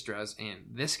orchestras, and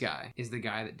this guy is the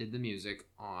guy that did the music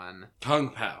on Kung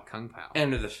Pao. Kung Pao.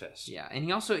 Enter the Fist. Yeah, and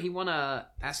he won a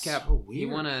ASCAP. So weird. He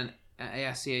won an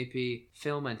ASCAP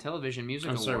Film and Television Music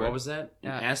Award. I'm sorry, what was that?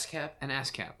 An ASCAP? An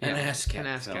ASCAP. An Yeah. ASCAP. An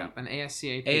ASCAP. Film. An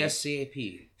ASCAP.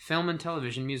 ASCAP. Film and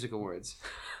Television Music Awards.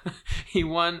 He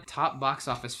won top box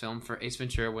office film for Ace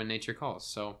Ventura: When Nature Calls.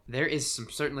 So there is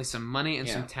certainly some money and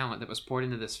some talent that was poured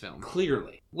into this film.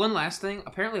 Clearly. One last thing.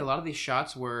 Apparently, a lot of the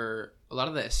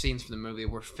scenes for the movie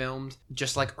were filmed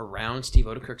just like around Steve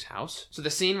Odekirk's house. So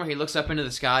the scene where he looks up into the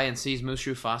sky and sees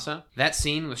Mushu Fasa, that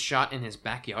scene was shot in his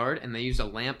backyard, and they used a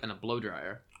lamp and a blow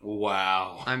dryer.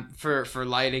 Wow. For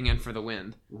lighting and for the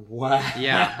wind. Wow.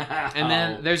 Yeah. And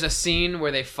then there's a scene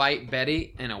where they fight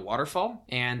Betty in a waterfall,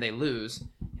 and they lose.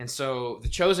 And so the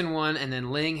Chosen One and then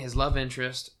Ling, his love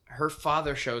interest, her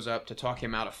father shows up to talk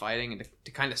him out of fighting and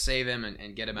to kind of save him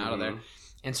and get him out of there.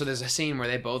 And so there's a scene where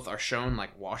they both are shown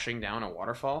like washing down a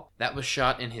waterfall. That was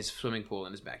shot in his swimming pool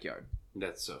in his backyard.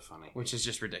 That's so funny. Which is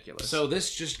just ridiculous. So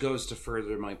this just goes to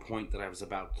further my point that I was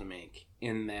about to make,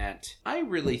 in that I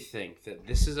really think that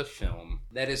this is a film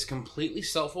that is completely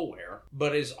self-aware,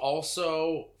 but is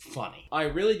also funny. I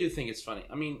really do think it's funny.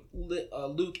 I mean,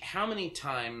 Luke, how many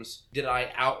times did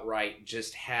I outright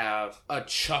just have a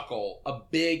chuckle, a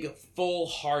big,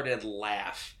 full-hearted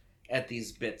laugh at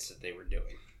these bits that they were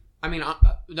doing? I mean,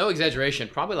 no exaggeration,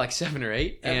 probably like 7 or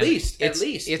 8. At least, because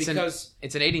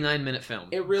it's an 89-minute film.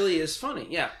 It really is funny.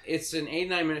 Yeah, it's an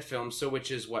 89-minute film, so which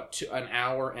is an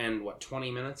hour and 20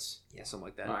 minutes? Yeah, something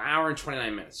like that. An hour and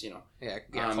 29 minutes, you know. Yeah,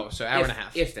 close. So hour and a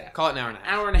half. If that. Call it an hour and a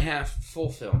half. Hour and a half,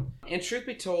 full film. And truth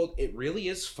be told, it really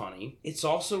is funny. It's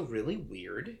also really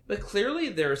weird. But clearly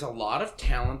there's a lot of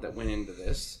talent that went into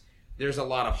this. There's a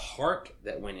lot of heart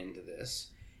that went into this.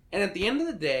 And at the end of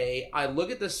the day, I look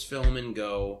at this film and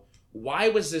go, why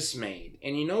was this made?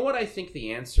 And you know what I think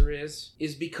the answer is?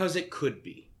 Is because it could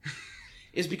be.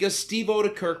 Is because Steve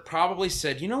Odekirk probably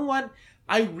said, you know what?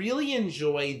 I really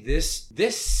enjoy this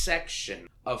section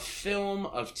of film,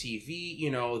 of TV,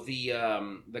 you know,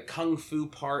 the kung fu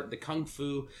part,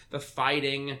 the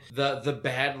fighting, the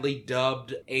badly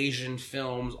dubbed Asian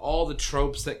films, all the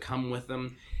tropes that come with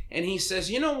them. And he says,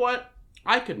 you know what?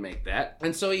 I could make that.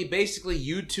 And so he basically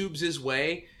YouTubes his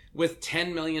way with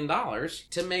 $10 million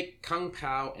to make Kung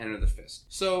Pao Enter the Fist.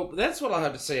 So that's what I'll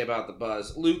have to say about The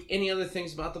Buzz. Luke, any other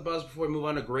things about The Buzz before we move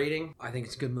on to grading? I think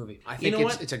it's a good movie. I think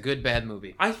it's a good, bad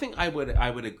movie. I think I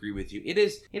would agree with you. It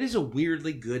is a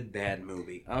weirdly good, bad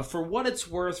movie. For what it's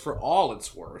worth, for all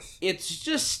it's worth,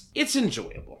 it's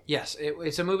enjoyable. Yes,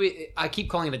 it's a movie. I keep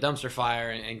calling it a dumpster fire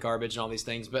and garbage and all these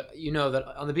things, but you know that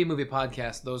on the B-Movie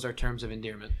podcast, those are terms of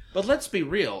endearment. But let's be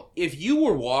real. If you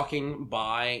were walking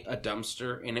by a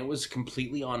dumpster and it was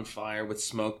completely on fire with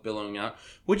smoke billowing out,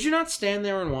 would you not stand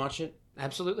there and watch it?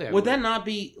 Absolutely. Would that not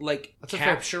be like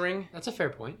capturing? That's a fair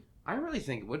point. I really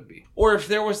think it would be. Or if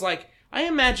there was like, I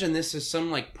imagine this is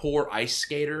some like poor ice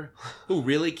skater who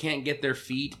really can't get their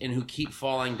feet and who keep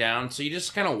falling down, so you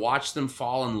just kind of watch them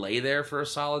fall and lay there for a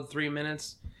solid 3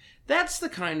 minutes. That's the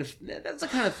kind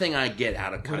of thing I get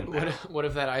out of Kung Pao. What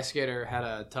if that ice skater had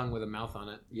a tongue with a mouth on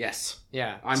it? Yes.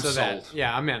 Yeah. I'm sold.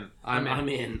 I'm in. I'm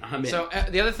in. So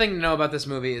the other thing to know about this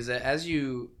movie is that as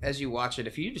you watch it,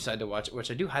 if you decide to watch it,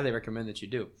 which I do highly recommend that you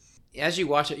do, as you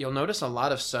watch it, you'll notice a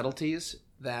lot of subtleties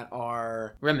that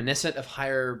are reminiscent of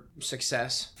higher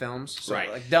success films. So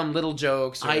right. Like dumb little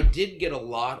jokes. I did get a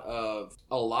lot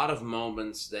of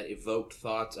moments that evoked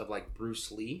thoughts of like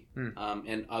Bruce Lee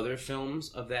and other films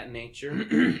of that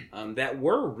nature that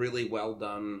were really well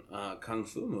done kung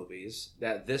fu movies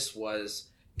that this was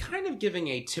kind of giving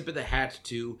a tip of the hat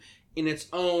to in its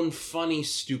own funny,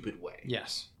 stupid way.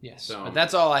 Yes. So, but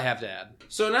that's all I have to add.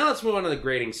 So now let's move on to the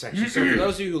grading section. So for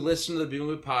those of you who listen to the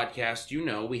B-Movie podcast, you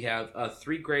know we have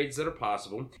 3 grades that are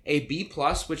possible. A B+,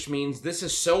 which means this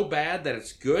is so bad that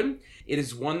it's good. It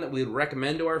is one that we would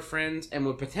recommend to our friends and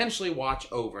would potentially watch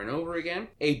over and over again.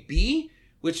 A B,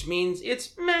 which means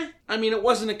it's meh. I mean, it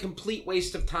wasn't a complete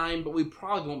waste of time, but we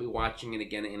probably won't be watching it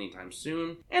again anytime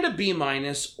soon. And a B-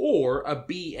 or a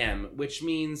BM, which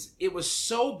means it was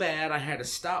so bad I had to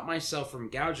stop myself from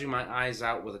gouging my eyes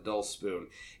out with a dull spoon.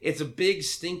 It's a big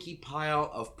stinky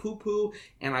pile of poo-poo,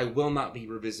 and I will not be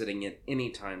revisiting it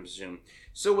anytime soon.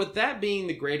 So with that being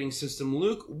the grading system,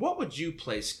 Luke, what would you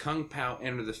place Kung Pao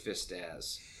Enter the Fist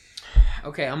as?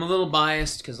 Okay, I'm a little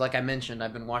biased because, like I mentioned,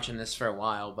 I've been watching this for a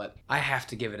while, but I have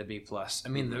to give it a B+. I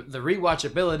mean, the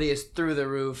rewatchability is through the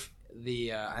roof.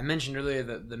 I mentioned earlier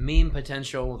the meme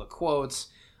potential, the quotes,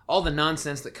 all the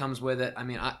nonsense that comes with it. I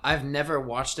mean, I've never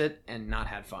watched it and not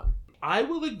had fun. I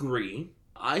will agree.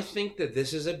 I think that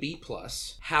this is a B+.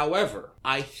 However,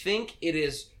 I think it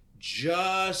is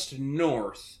just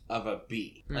north of a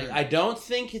B. Like, I don't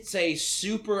think it's a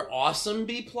super awesome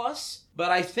B+,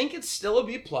 but I think it's still a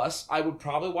B+. I would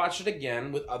probably watch it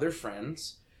again with other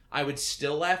friends. I would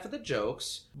still laugh at the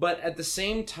jokes, but at the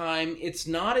same time, it's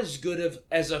not as good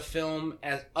as a film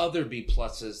as other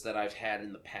B+s that I've had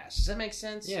in the past. Does that make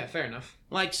sense? Yeah, fair enough.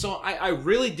 Like, so I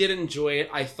really did enjoy it.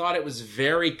 I thought it was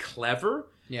very clever.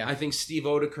 Yeah. I think Steve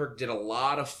Odekirk did a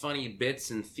lot of funny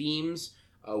bits and themes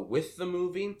with the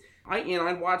movie.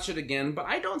 I'd watch it again, but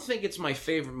I don't think it's my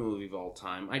favorite movie of all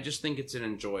time. I just think it's an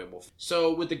enjoyable.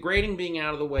 So, with the grading being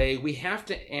out of the way, we have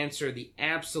to answer the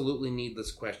absolutely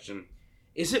needless question.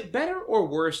 Is it better or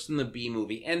worse than the B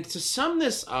movie? And to sum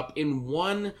this up in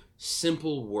one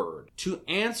simple word, to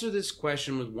answer this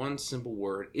question with one simple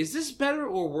word, is this better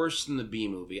or worse than the B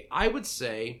movie? I would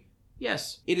say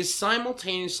yes. It is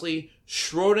simultaneously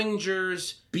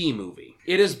Schrodinger's B movie.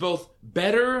 It is both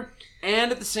better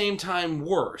and at the same time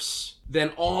worse than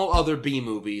all other B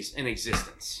movies in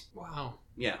existence. Wow.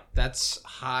 Yeah. That's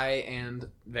high and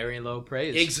very low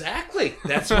praise. Exactly.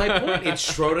 That's my point.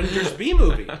 It's Schrodinger's B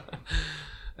movie.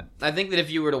 I think that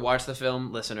if you were to watch the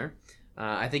film, listener,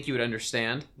 I think you would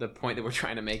understand the point that we're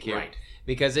trying to make here. Right.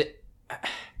 Because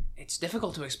it's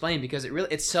difficult to explain because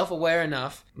it's self-aware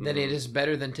enough that it is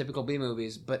better than typical B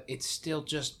movies, but it still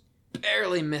just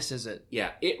barely misses it.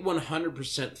 Yeah, it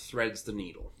 100% threads the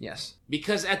needle. Yes.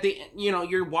 Because at the end,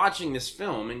 you're watching this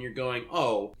film and you're going,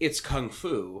 oh, it's kung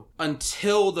fu,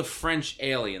 until the French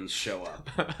aliens show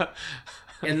up.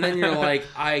 And then you're like,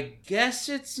 I guess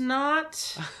it's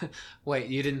not. Wait,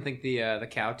 you didn't think the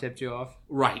cow tipped you off?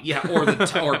 Right, yeah, or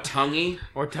tonguey.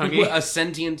 Or tonguey. A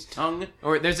sentient tongue.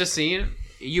 Or there's a scene,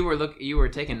 you were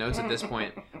taking notes at this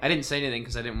point. I didn't say anything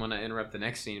because I didn't want to interrupt the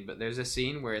next scene, but there's a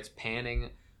scene where it's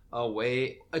panning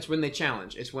away. It's when they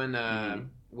challenge. It's when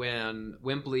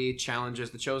Wimpley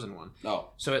challenges the Chosen One. Oh.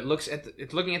 So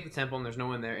it's looking at the temple and there's no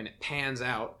one there, and it pans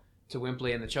out to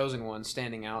Wimpley and the Chosen One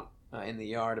standing out in the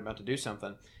yard about to do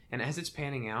something. And as it's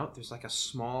panning out, there's like a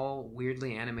small,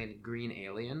 weirdly animated green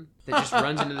alien that just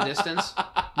runs into the distance.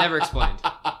 Never explained.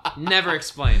 Never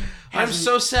explained. I'm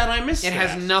so sad I missed it. that. It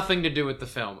has nothing to do with the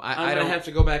film. I don't have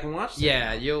to go back and watch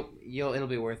that. Yeah, it'll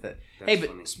be worth it. That's but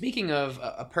funny. Speaking of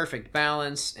a perfect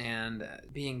balance and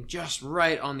being just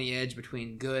right on the edge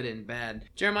between good and bad,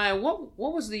 Jeremiah, what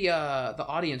was the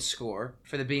audience score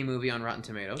for the B movie on Rotten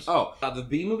Tomatoes? Oh, the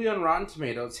B movie on Rotten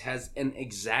Tomatoes has an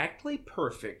exactly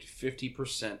perfect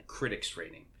 50% critics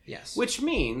rating. Yes. Which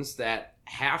means that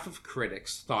half of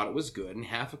critics thought it was good and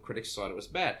half of critics thought it was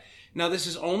bad. Now, this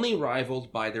is only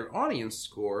rivaled by their audience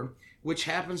score, which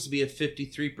happens to be a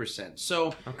 53%.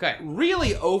 So, okay.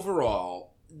 Really,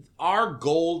 overall, our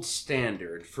gold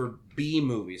standard for B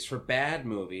movies, for bad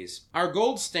movies, our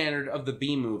gold standard of the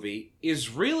B movie is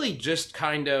really just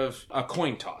kind of a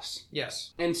coin toss.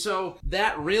 Yes. And so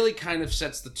that really kind of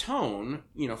sets the tone,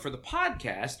 for the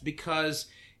podcast, because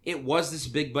it was this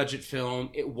big budget film,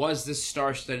 it was this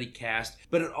star-studded cast,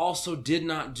 but it also did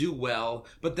not do well,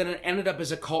 but then it ended up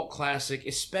as a cult classic,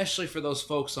 especially for those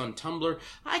folks on Tumblr.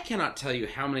 I cannot tell you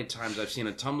how many times I've seen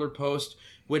a Tumblr post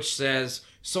which says,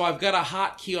 so I've got a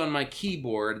hotkey on my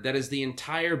keyboard that is the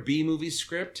entire B-movie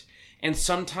script, and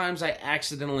sometimes I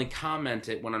accidentally comment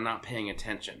it when I'm not paying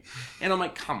attention. And I'm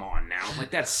like, come on now,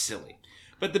 that's silly.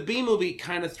 But the B movie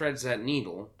kind of threads that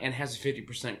needle and has a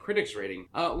 50% critics rating.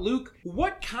 Luke,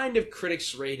 what kind of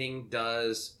critics rating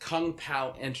does Kung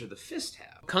Pao Enter the Fist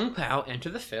have? Kung Pao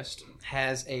Enter the Fist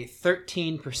has a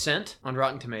 13% on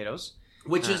Rotten Tomatoes.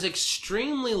 Which is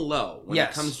extremely low when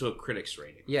it comes to a critics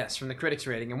rating. Yes, from the critics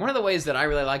rating. And one of the ways that I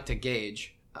really like to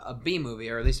gauge a B movie,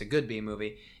 or at least a good B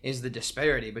movie, is the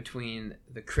disparity between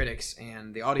the critics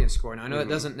and the audience score. Now, I know it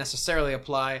doesn't necessarily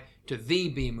apply to the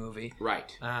B movie.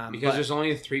 Right. Because there's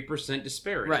only a 3%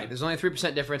 disparity. Right. There's only a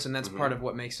 3% difference, and that's part of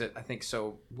what makes it, I think,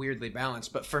 so weirdly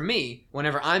balanced. But for me,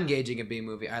 whenever I'm gauging a B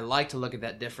movie, I like to look at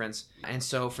that difference. And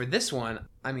so for this one,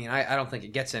 I don't think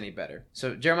it gets any better.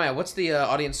 So, Jeremiah, what's the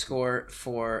audience score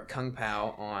for Kung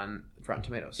Pao on Rotten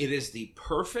Tomatoes? It is the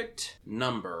perfect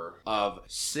number of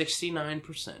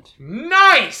 69%.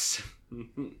 Nice!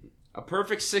 A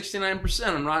perfect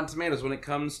 69% on Rotten Tomatoes when it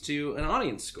comes to an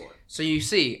audience score. So you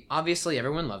see, obviously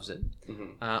everyone loves it.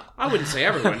 I wouldn't say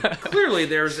everyone. Clearly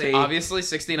there's a... Obviously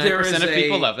 69% of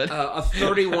people love it. A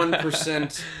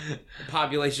 31%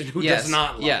 population who does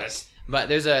not love it. But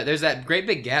there's that great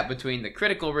big gap between the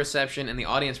critical reception and the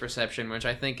audience reception, which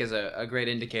I think is a great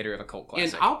indicator of a cult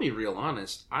classic. And I'll be real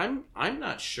honest, I'm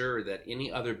not sure that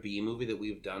any other B movie that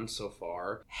we've done so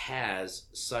far has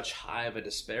such high of a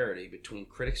disparity between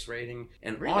critics rating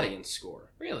and audience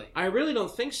score. Really? I really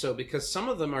don't think so, because some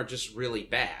of them are just really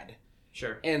bad.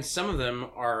 Sure. And some of them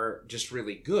are just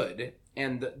really good.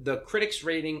 And the critics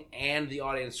rating and the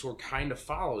audience score kind of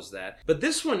follows that. But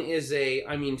this one is 13%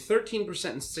 and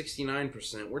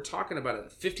 69%. We're talking about a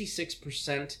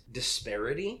 56%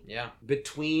 disparity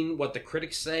between what the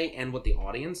critics say and what the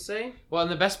audience say. Well,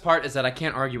 and the best part is that I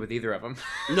can't argue with either of them.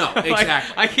 No,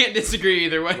 exactly. I can't disagree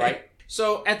either way. Right.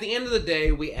 So at the end of the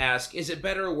day, we ask, is it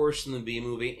better or worse than the B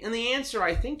movie? And the answer,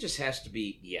 I think, just has to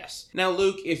be yes. Now,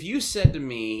 Luke, if you said to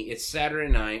me, it's Saturday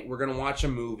night, we're going to watch a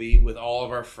movie with all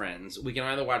of our friends. We can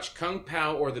either watch Kung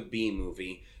Pao or the B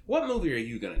movie. What movie are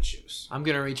you going to choose? I'm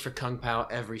going to reach for Kung Pao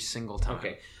every single time.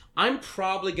 Okay. I'm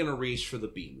probably going to reach for the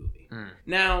B movie.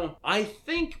 Now, I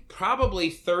think probably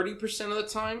 30% of the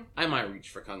time, I might reach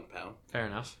for Kung Pao. Fair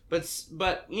enough.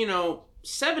 But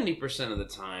 70% of the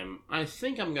time, I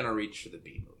think I'm going to reach for the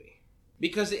B movie.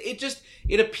 Because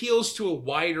it appeals to a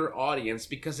wider audience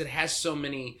because it has so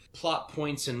many plot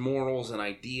points and morals and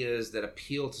ideas that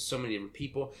appeal to so many different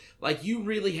people. Like, you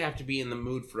really have to be in the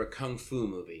mood for a Kung Fu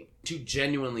movie to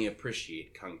genuinely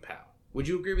appreciate Kung Pao. Would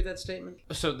you agree with that statement?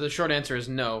 So the short answer is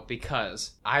no,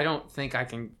 because I don't think I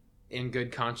can, in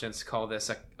good conscience, call this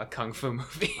a Kung Fu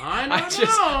movie. I don't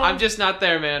know. I'm just not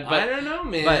there, man. But, I don't know,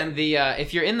 man. But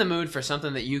if you're in the mood for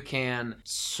something that you can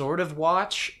sort of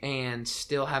watch and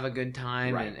still have a good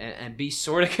time and be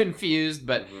sort of confused,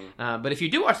 but if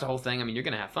you do watch the whole thing, I mean, you're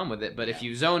going to have fun with it. But if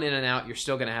you zone in and out, you're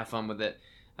still going to have fun with it.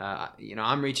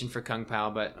 I'm reaching for Kung Pao,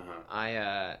 but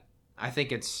I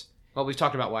think it's... Well, we've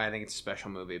talked about why I think it's a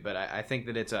special movie, but I think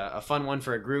that it's a fun one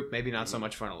for a group, maybe not so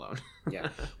much fun alone. Yeah.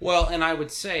 Well, and I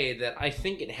would say that I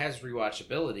think it has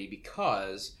rewatchability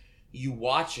because you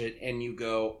watch it and you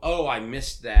go, oh, I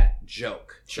missed that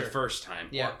joke the first time.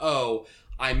 Yeah. Or, oh,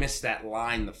 I missed that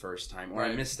line the first time. Or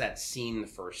I missed that scene the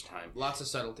first time. Lots of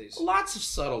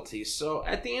subtleties. So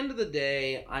at the end of the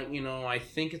day, I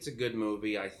think it's a good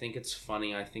movie. I think it's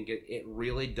funny. I think it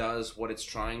really does what it's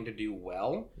trying to do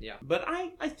well. Yeah. But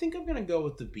I think I'm going to go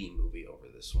with the B movie over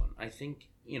this one. I think,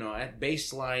 at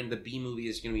baseline, the B movie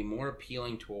is going to be more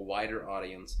appealing to a wider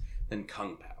audience than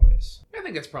Kung Pao is. I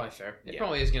think that's probably fair. It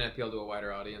probably is going to appeal to a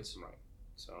wider audience. Right.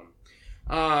 So...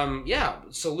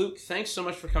 So Luke, thanks so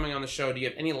much for coming on the show. Do you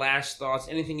have any last thoughts?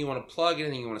 Anything you want to plug?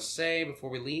 Anything you want to say before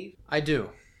we leave? I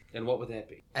do. And what would that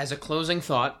be? As a closing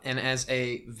thought, and as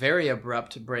a very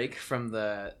abrupt break from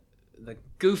the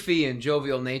goofy and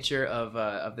jovial nature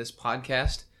of this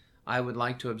podcast, I would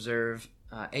like to observe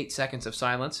 8 seconds of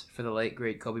silence for the late,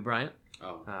 great Kobe Bryant.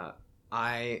 Oh.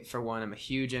 I, for one, am a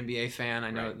huge NBA fan.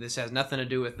 I know this has nothing to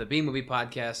do with the B-Movie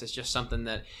podcast. It's just something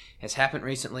that has happened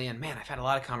recently. And, man, I've had a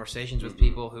lot of conversations with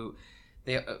people who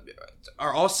they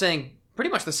are all saying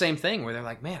pretty much the same thing, where they're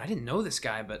like, man, I didn't know this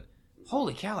guy, but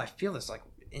holy cow, I feel this, like,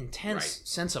 intense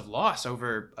sense of loss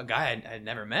over a guy I'd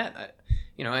never met.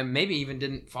 And maybe even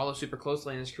didn't follow super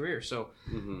closely in his career. So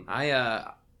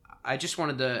I just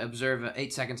wanted to observe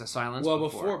 8 seconds of silence. Well,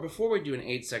 before we do an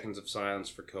 8 seconds of silence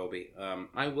for Kobe,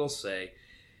 I will say,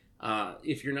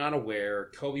 if you're not aware,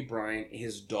 Kobe Bryant,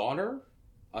 his daughter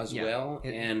as well,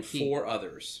 and 4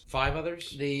 others. 5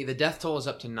 others? The death toll is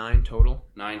up to 9 total.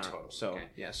 9 total.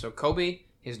 So Kobe,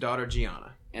 his daughter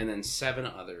Gianna. And then 7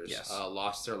 others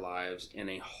lost their lives in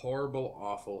a horrible,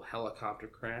 awful helicopter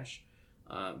crash.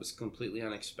 It was completely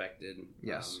unexpected.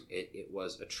 Yes. It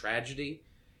was a tragedy.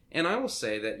 And I will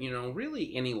say that,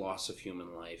 really any loss of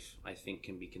human life, I think,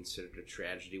 can be considered a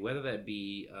tragedy, whether that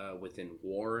be within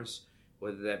wars,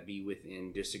 whether that be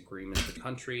within disagreements with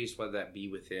countries, whether that be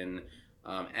within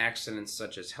accidents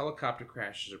such as helicopter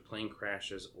crashes or plane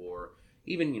crashes, or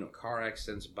even, car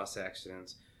accidents, bus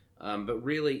accidents. But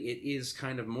really, it is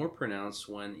kind of more pronounced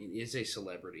when it is a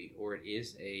celebrity or it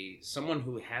is someone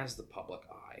who has the public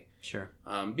eye. Sure.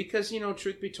 Because,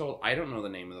 truth be told, I don't know the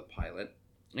name of the pilot.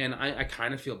 And I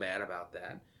kind of feel bad about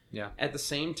that. Yeah. At the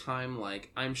same time,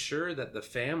 I'm sure that the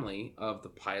family of the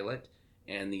pilot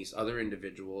and these other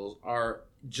individuals are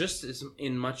just as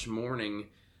in much mourning,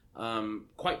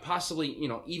 quite possibly,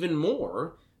 even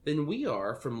more than we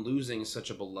are from losing such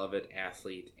a beloved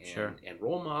athlete and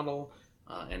role model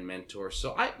and mentor.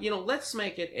 So let's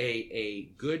make it a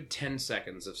good 10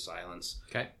 seconds of silence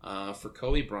for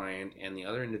Kobe Bryant and the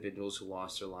other individuals who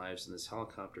lost their lives in this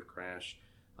helicopter crash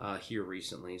here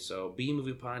recently. So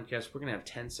B-Movie Podcast, we're going to have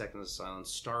 10 seconds of silence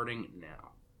starting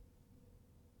now.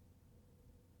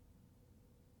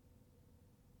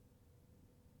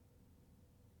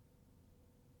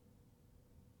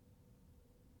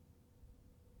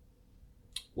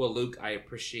 Well, Luke, I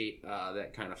appreciate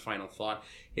that kind of final thought.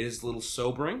 It is a little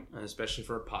sobering, especially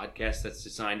for a podcast that's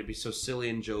designed to be so silly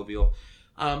and jovial.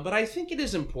 But I think it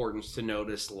is important to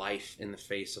notice life in the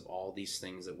face of all these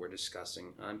things that we're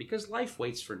discussing, because life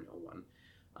waits for no one.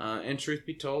 And truth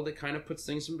be told, it kind of puts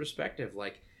things in perspective.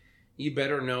 Like, you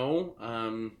better know,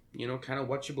 kind of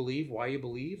what you believe, why you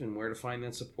believe, and where to find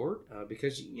that support,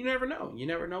 because you never know. You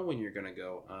never know when you're going to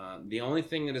go. The only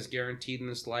thing that is guaranteed in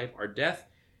this life are death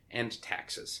and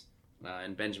taxes.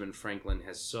 And Benjamin Franklin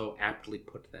has so aptly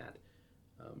put that.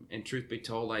 And truth be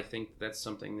told, I think that's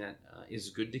something that is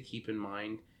good to keep in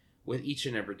mind with each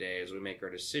and every day as we make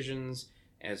our decisions,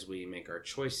 as we make our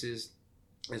choices,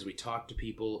 as we talk to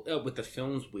people, with the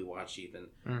films we watch even.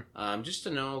 Just to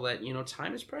know that,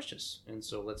 time is precious. And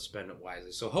so let's spend it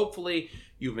wisely. So hopefully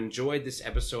you've enjoyed this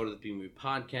episode of the B Movie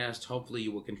Podcast. Hopefully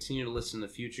you will continue to listen in the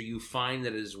future. You find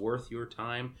that it is worth your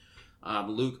time.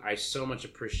 Luke, I so much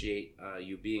appreciate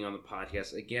you being on the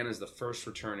podcast, again, as the first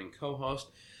returning co-host.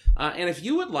 And if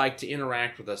you would like to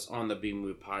interact with us on the B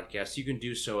Movie Podcast, you can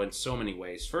do so in so many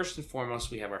ways. First and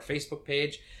foremost, we have our Facebook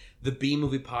page, the B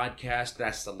Movie Podcast.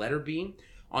 That's the letter B.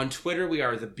 On Twitter, we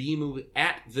are the B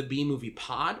Movie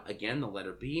Pod. Again, the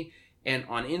letter B. And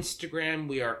on Instagram,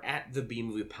 we are at the B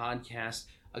Movie Podcast.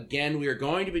 Again, we are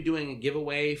going to be doing a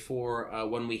giveaway for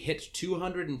when we hit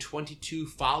 222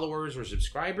 followers or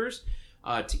subscribers.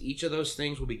 To each of those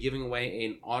things, we'll be giving away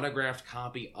an autographed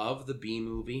copy of the B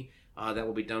Movie. That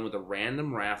will be done with a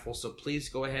random raffle. So please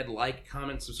go ahead, like,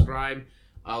 comment, subscribe,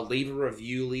 leave a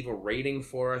review, leave a rating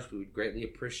for us. We would greatly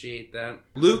appreciate that.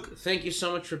 Luke, thank you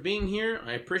so much for being here.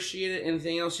 I appreciate it.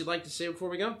 Anything else you'd like to say before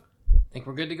we go? I think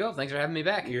we're good to go. Thanks for having me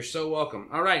back. You're so welcome.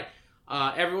 All right.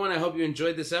 Everyone, I hope you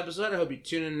enjoyed this episode. I hope you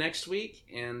tune in next week,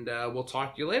 and we'll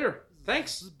talk to you later.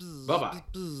 Thanks. Bye-bye.